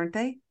soft, aren't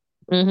they?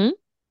 Mm-hmm.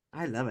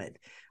 I love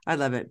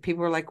it.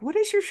 People are like, what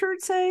does your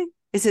shirt say?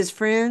 It says,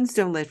 friends,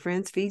 don't let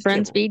friends feed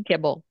Friends kibble. feed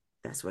kibble.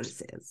 That's what it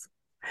says.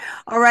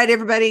 All right,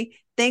 everybody.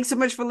 Thanks so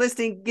much for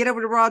listening. Get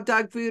over to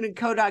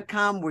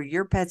rawdogfoodandco.com where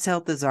your pet's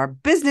health is our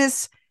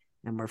business.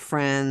 And we're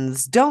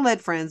friends. Don't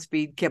let friends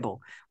feed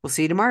kibble. We'll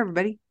see you tomorrow,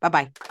 everybody.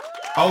 Bye-bye.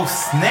 Oh,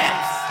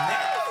 snap.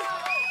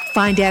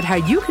 Find out how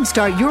you can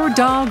start your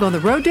dog on the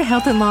road to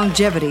health and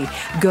longevity.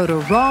 Go to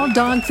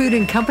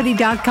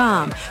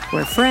rawdogfoodandcompany.com,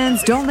 where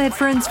friends don't let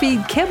friends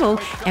feed kibble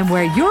and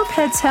where your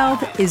pet's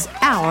health is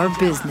our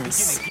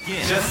business.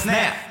 Just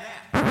snap.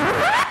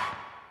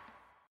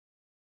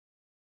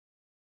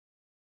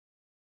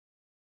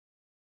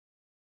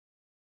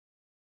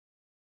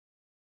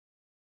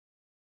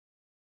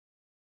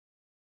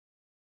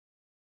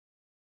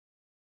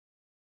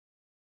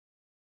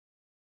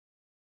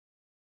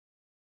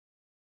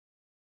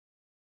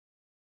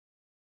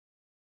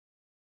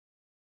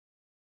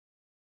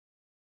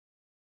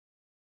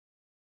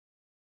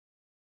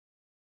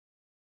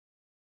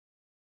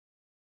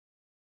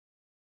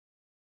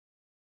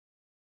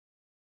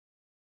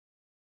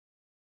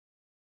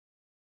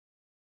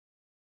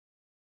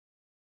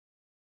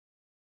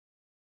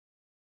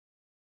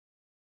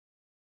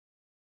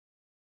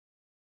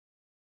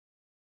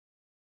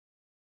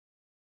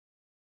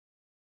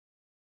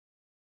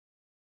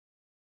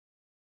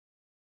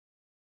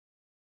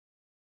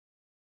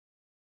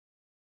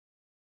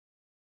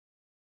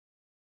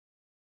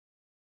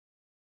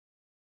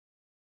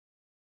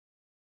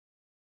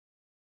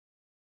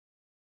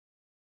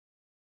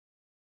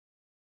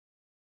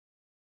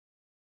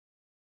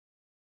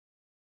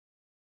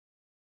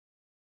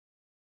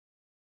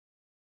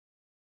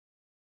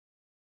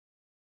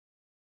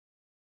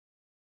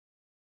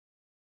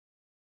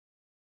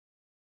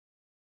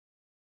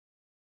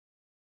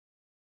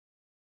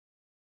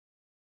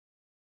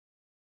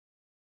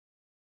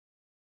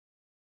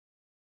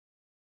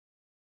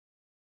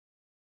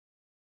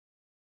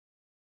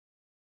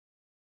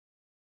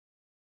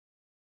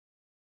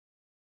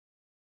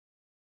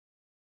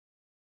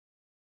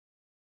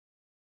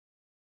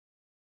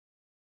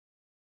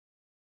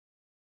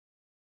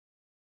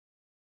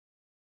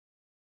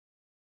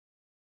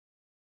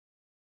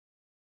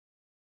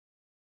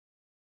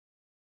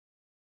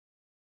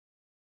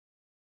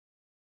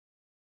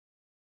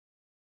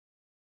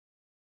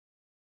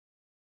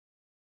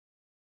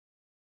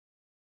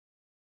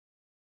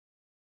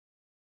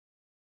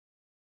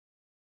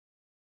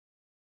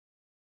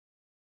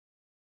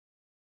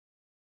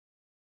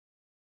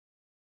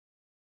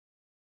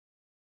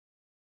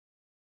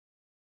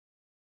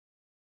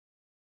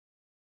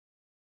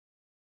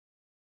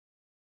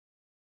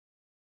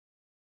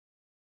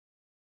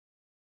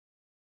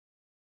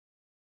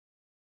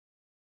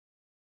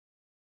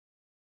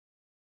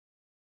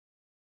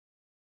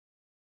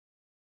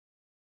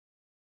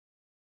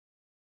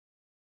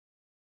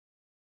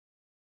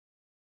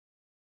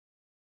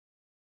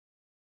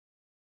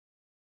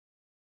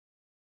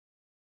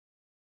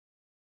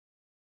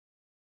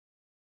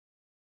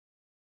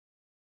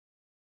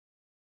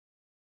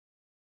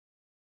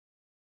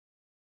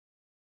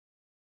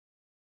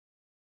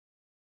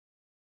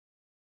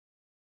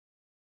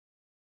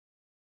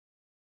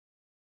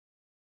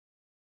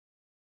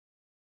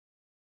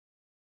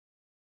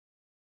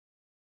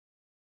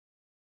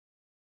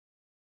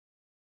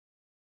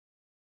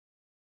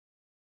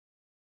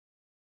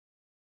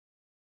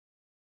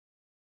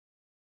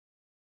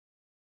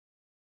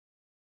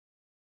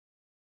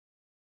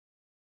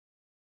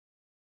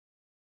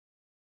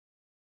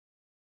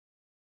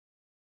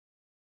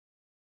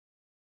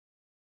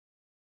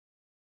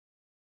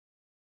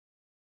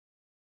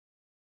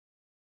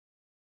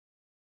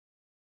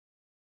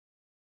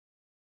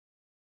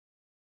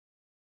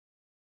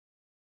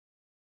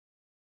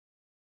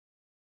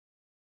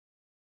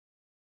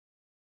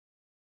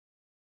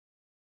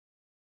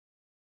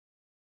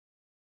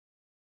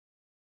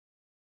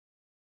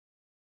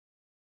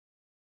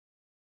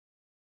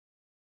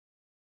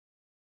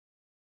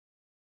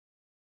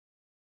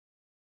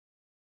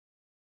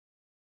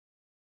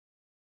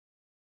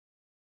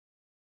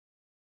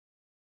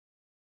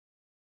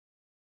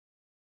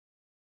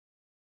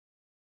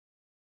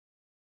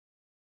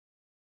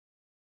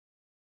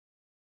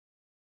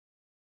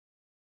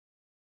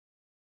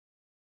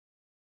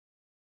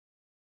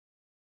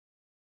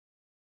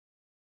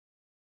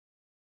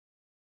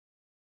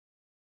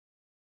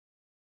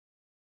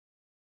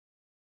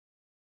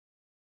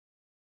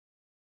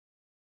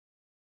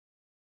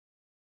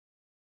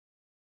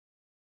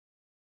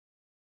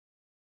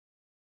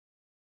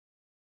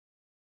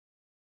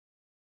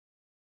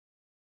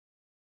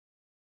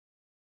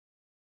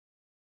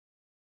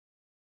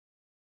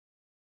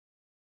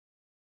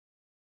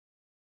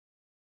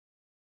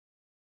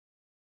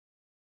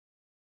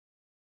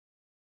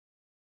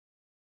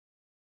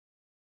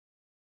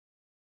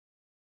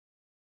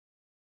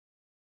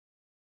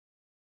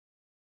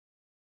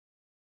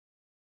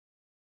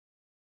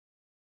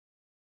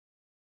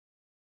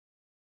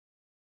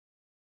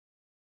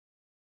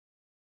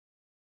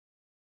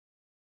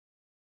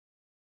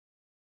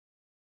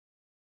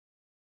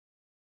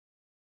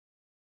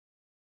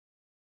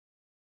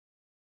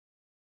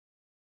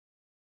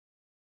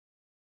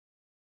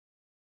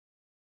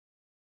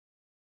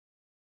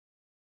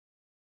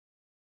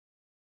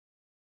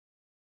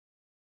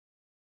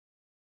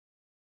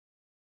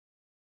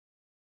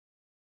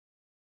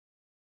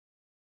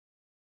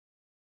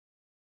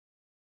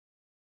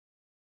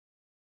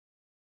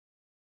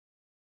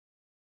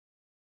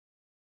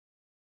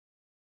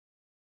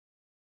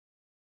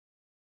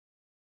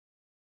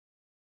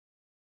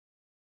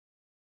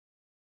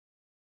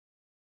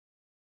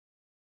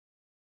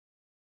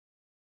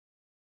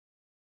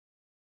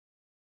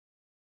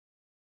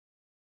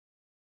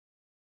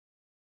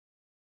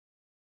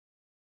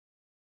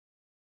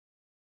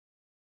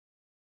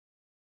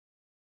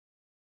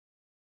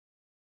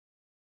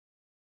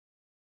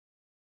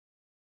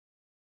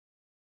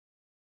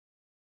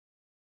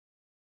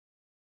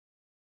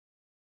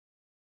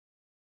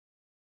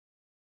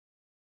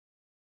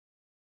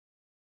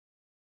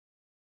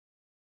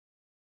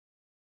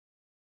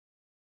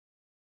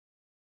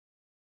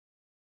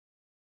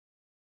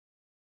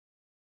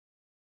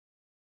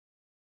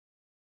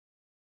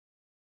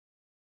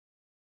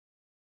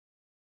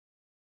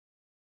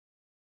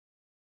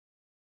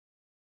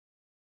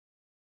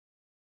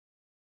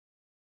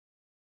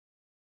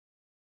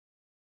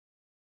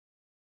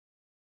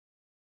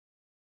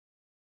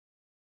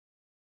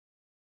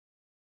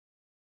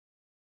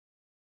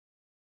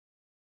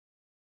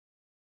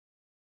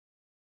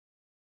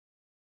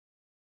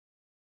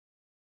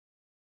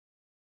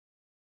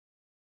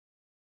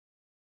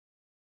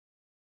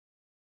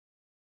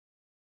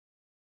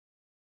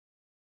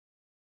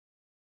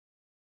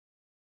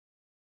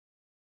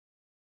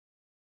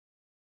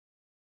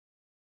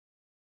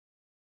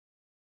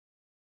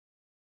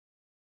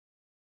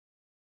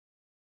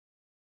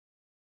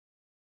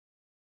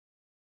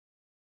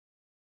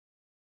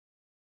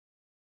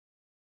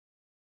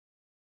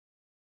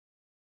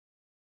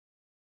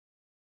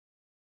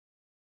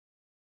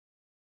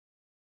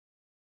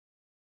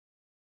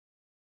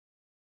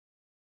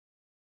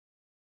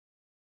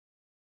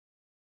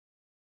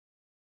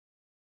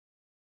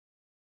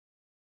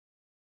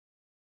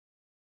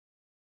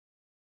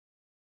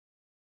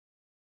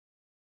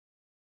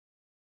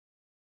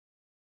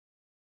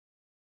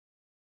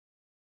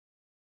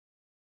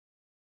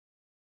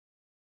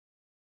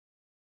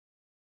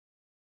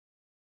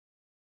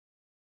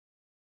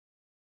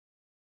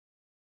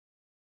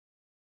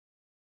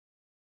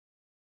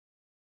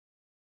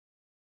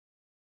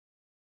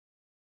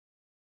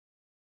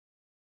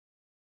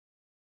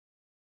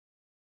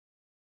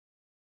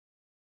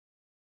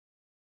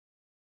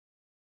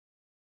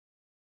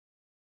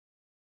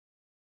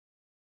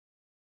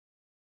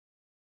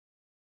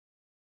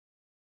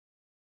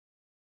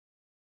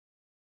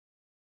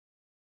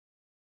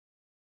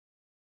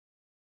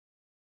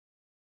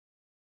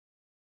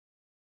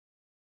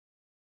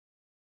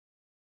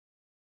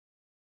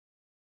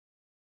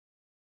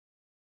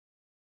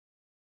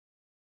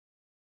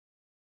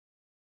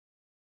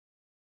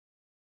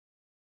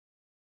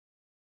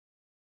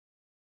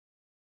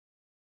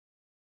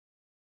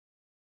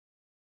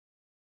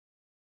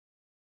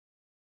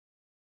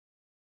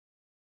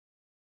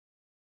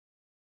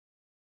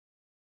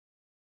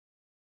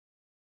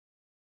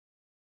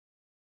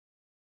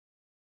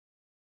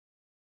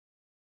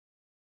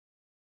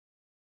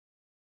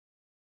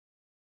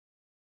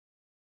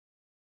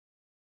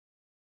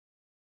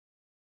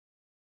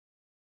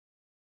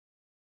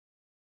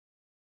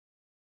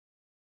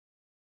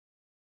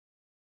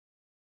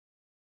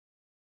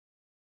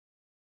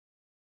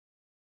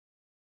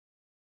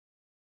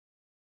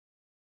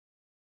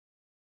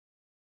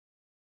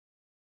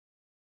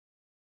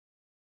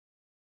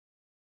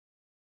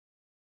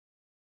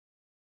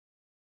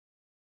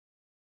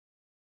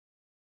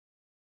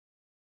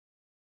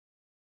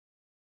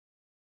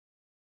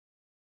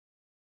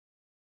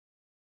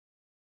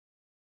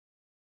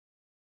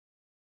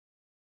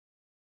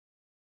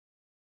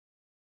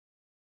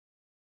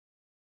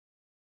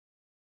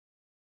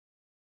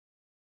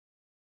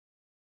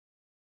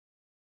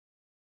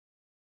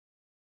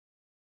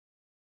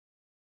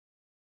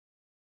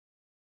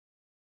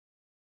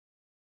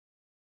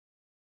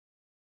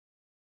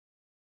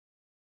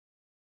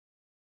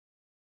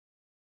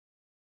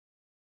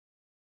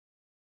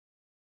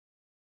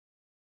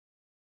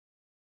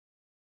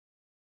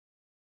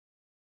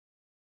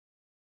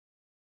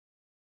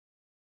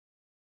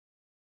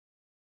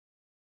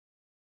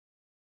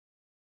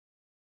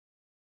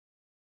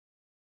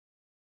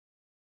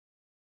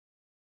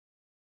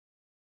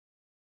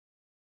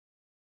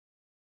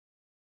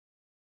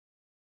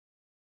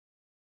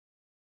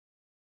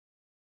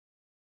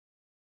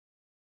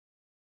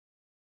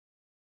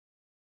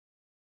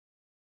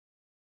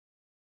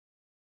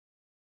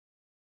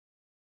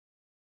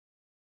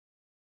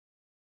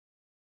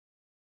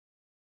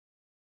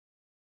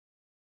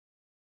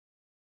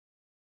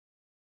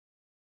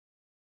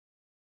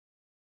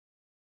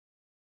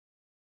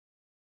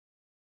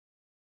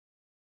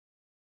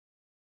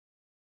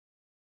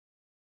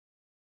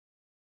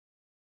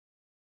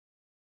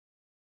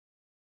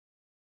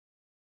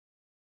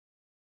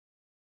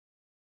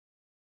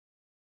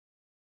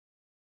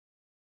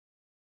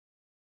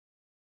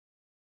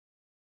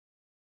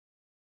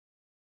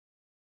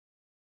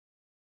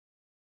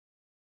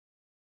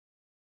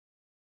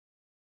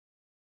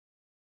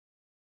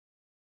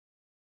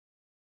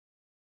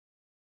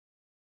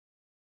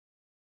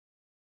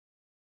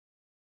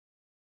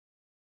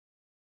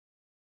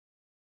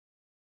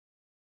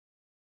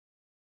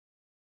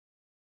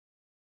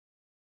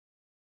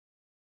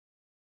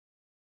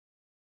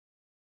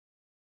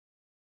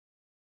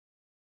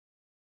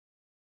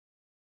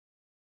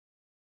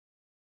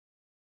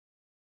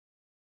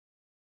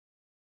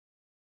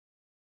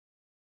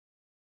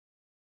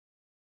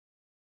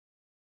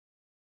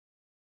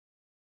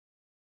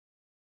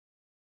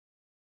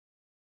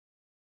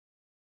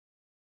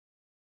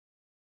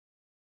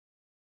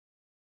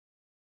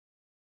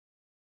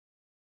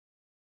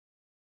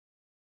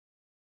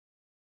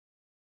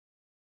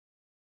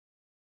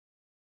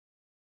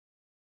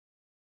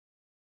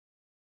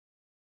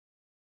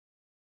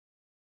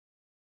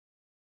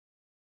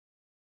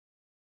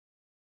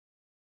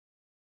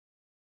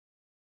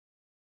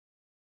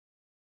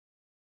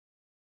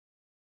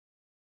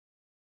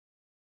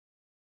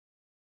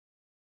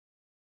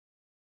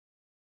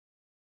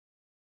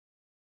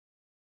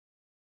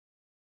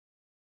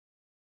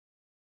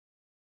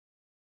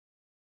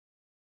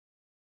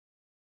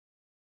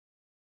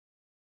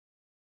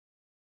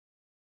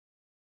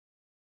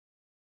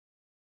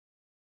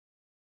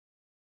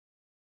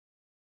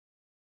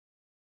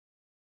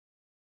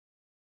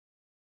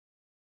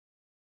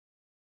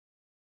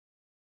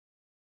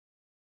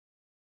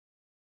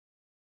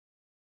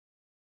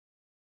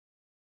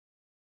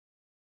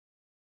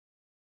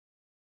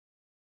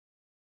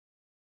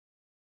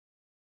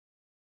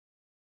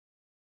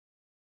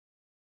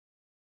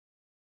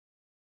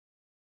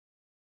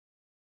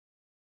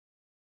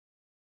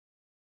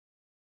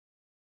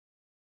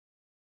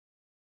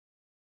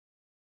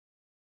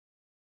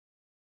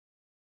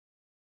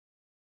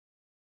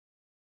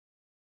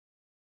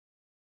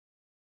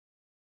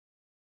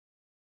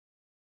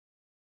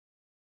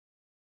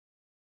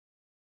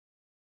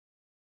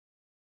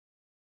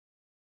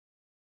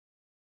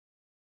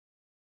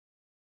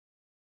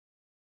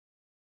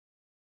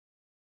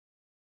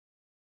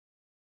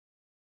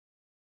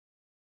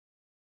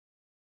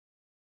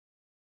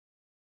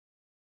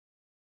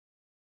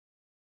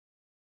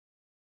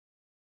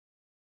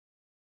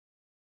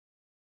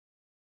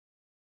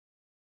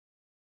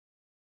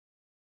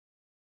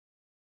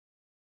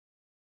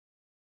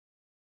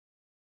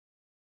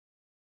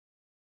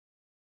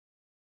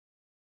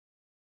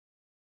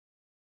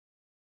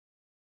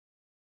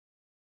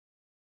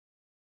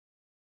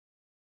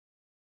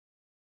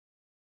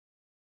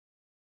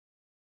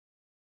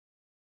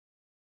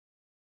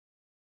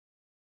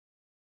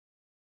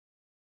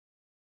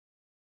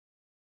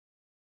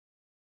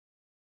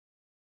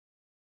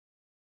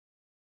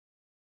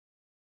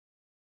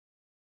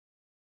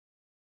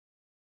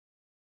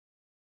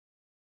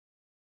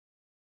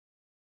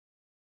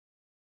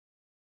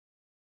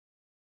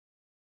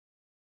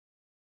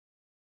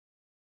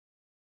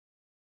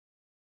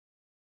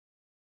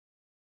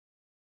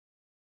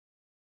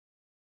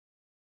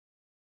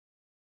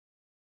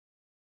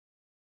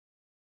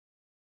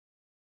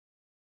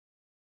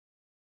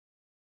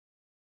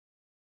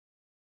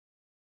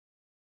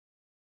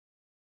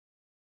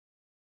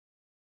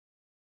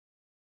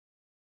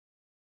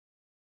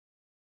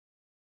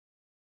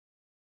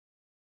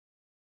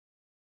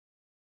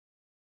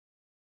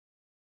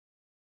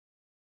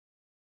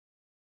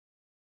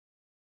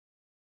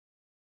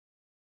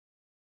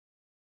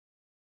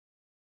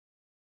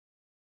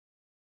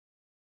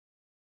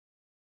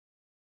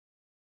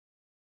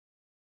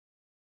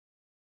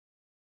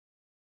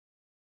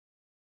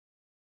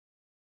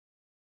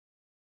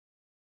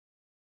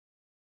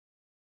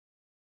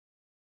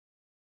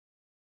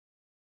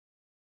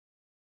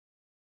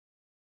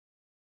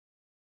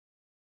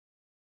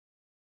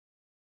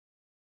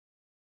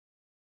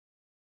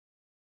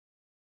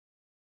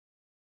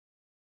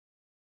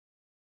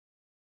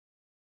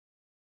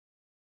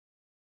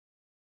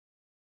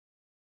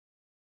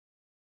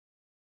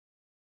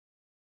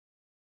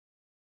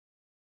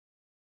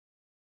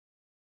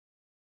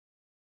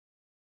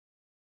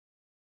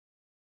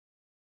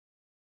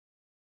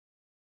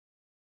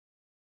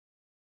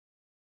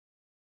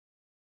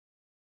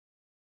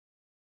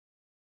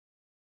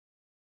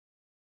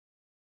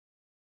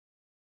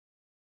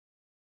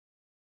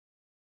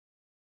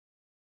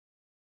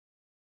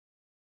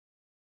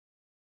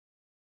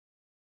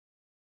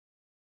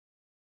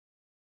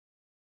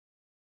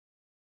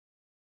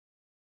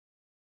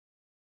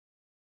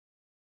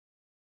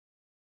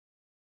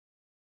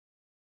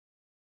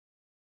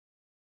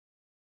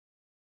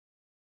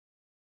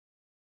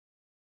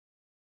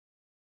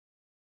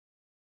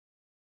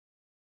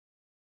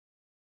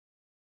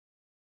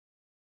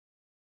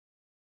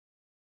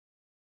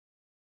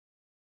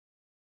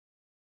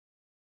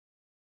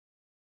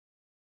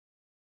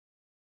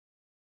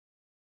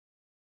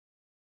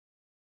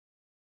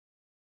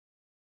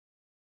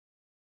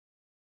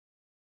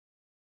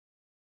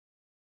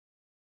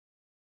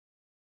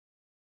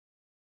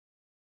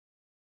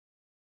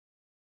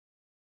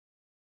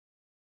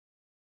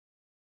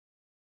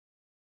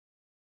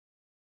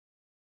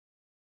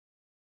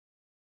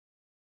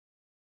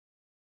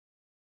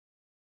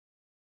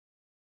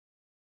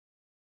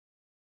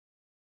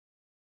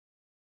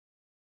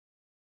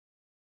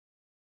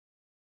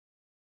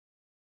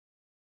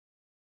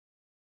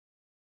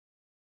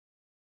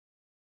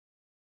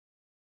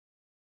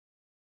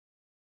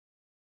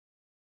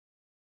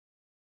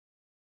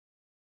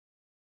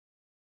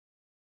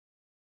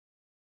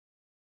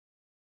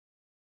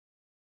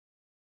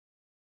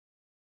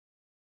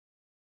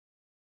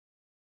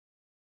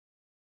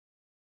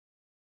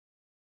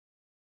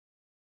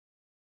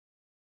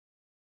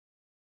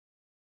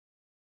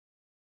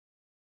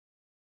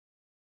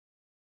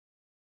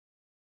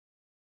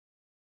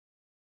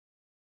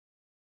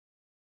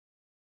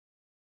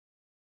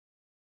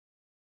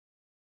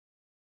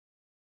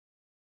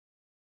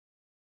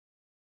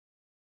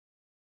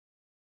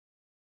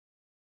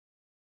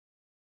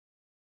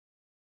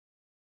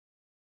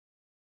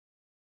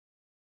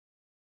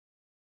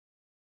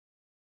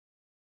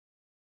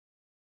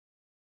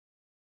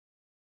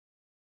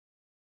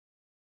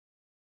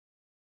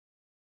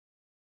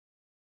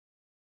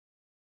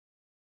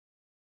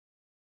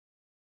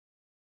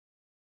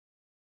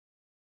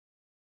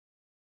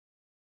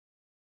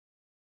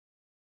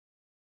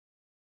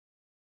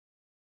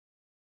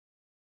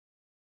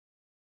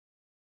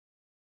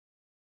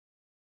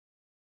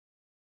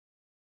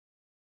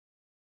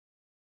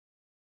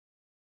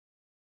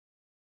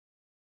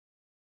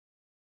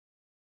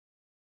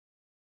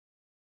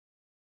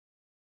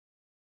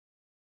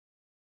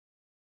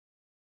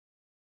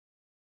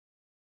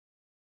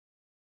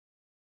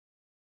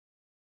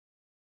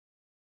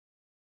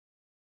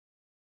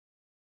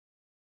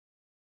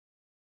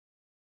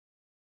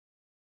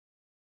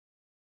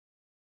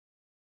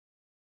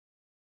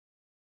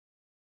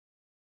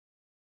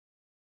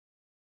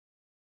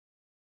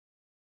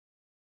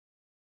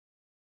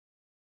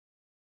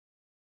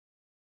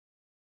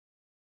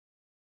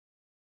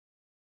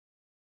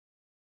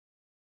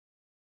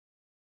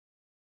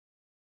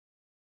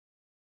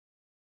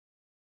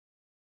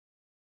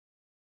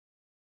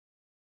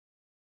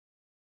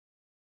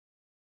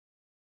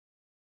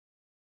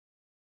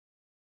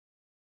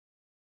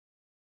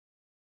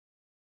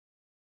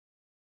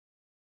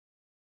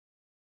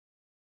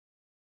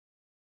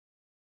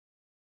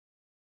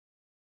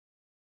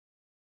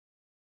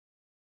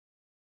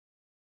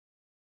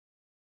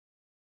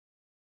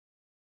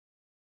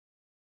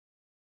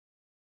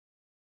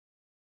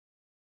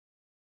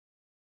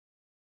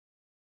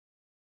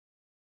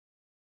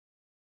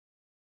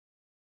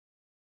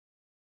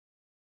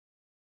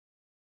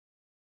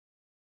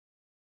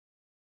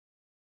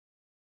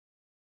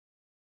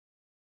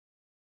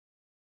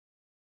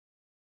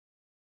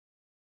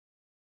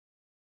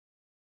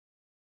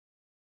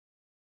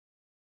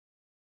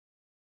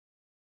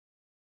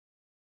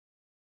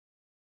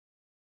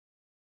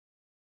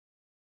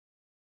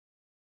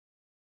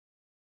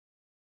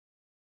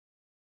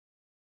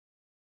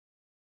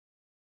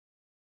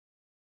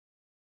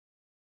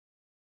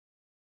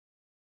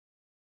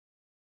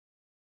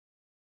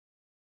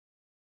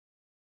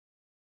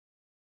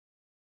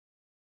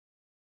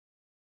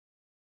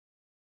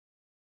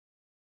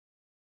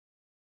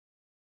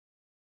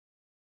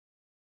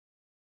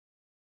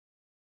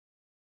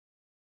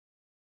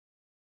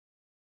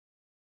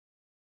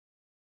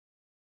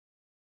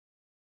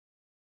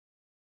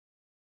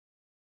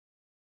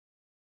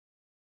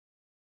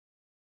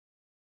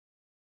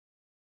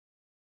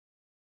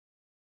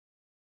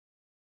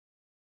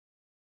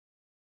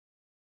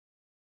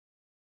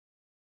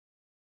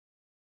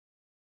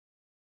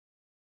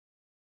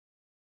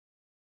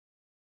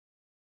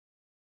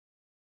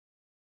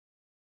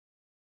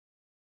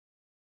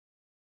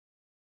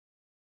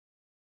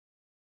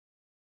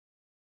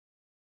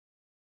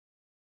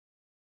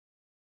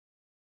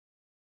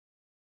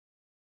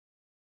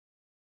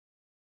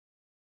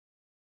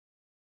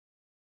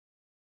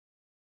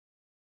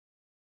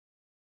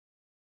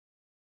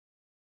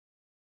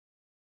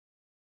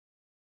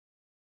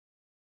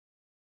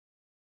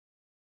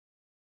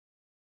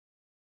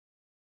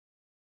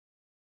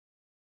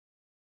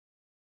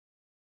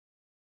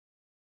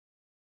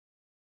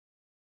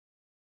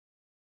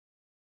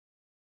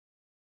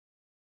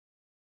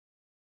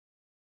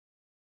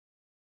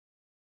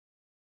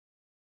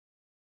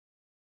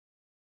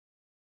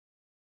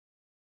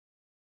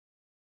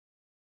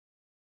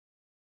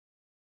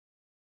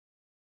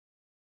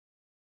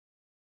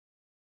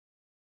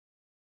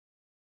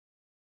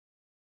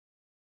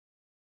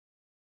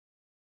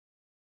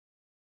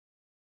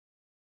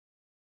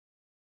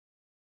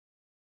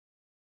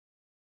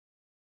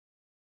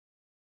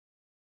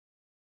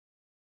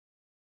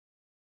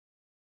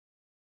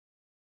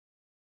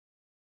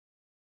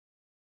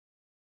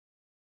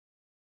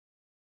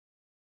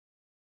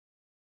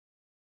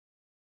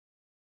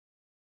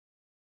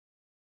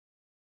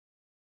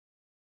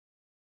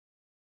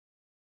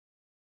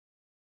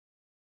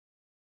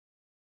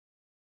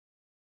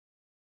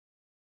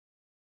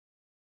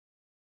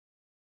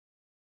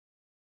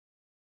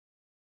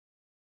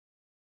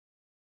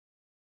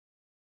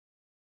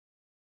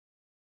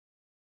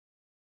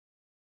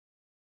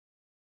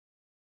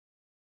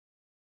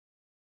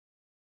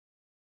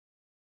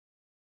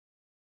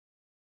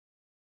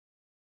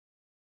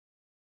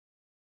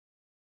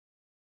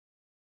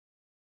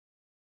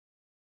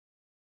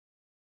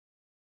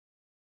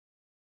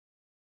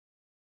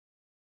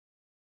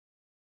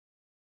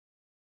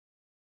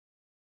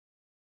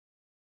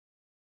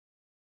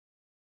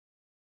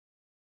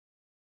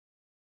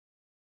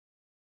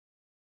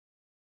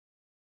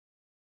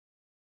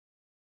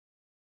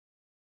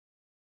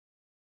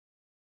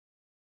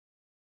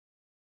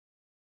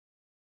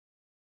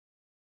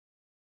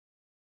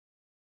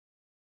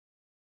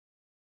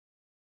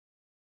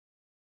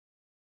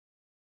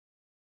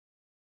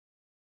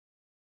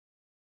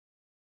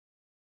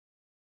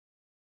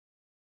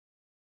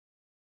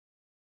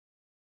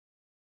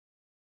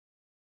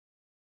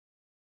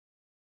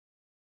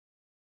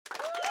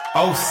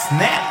 Oh,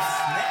 snap!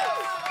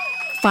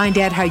 Find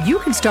out how you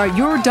can start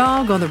your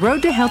dog on the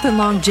road to health and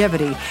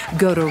longevity.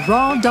 Go to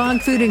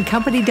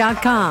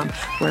rawdogfoodandcompany.com,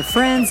 where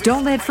friends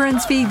don't let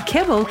friends feed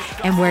kibble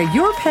and where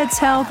your pet's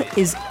health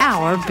is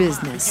our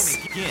business.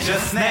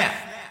 Just snap.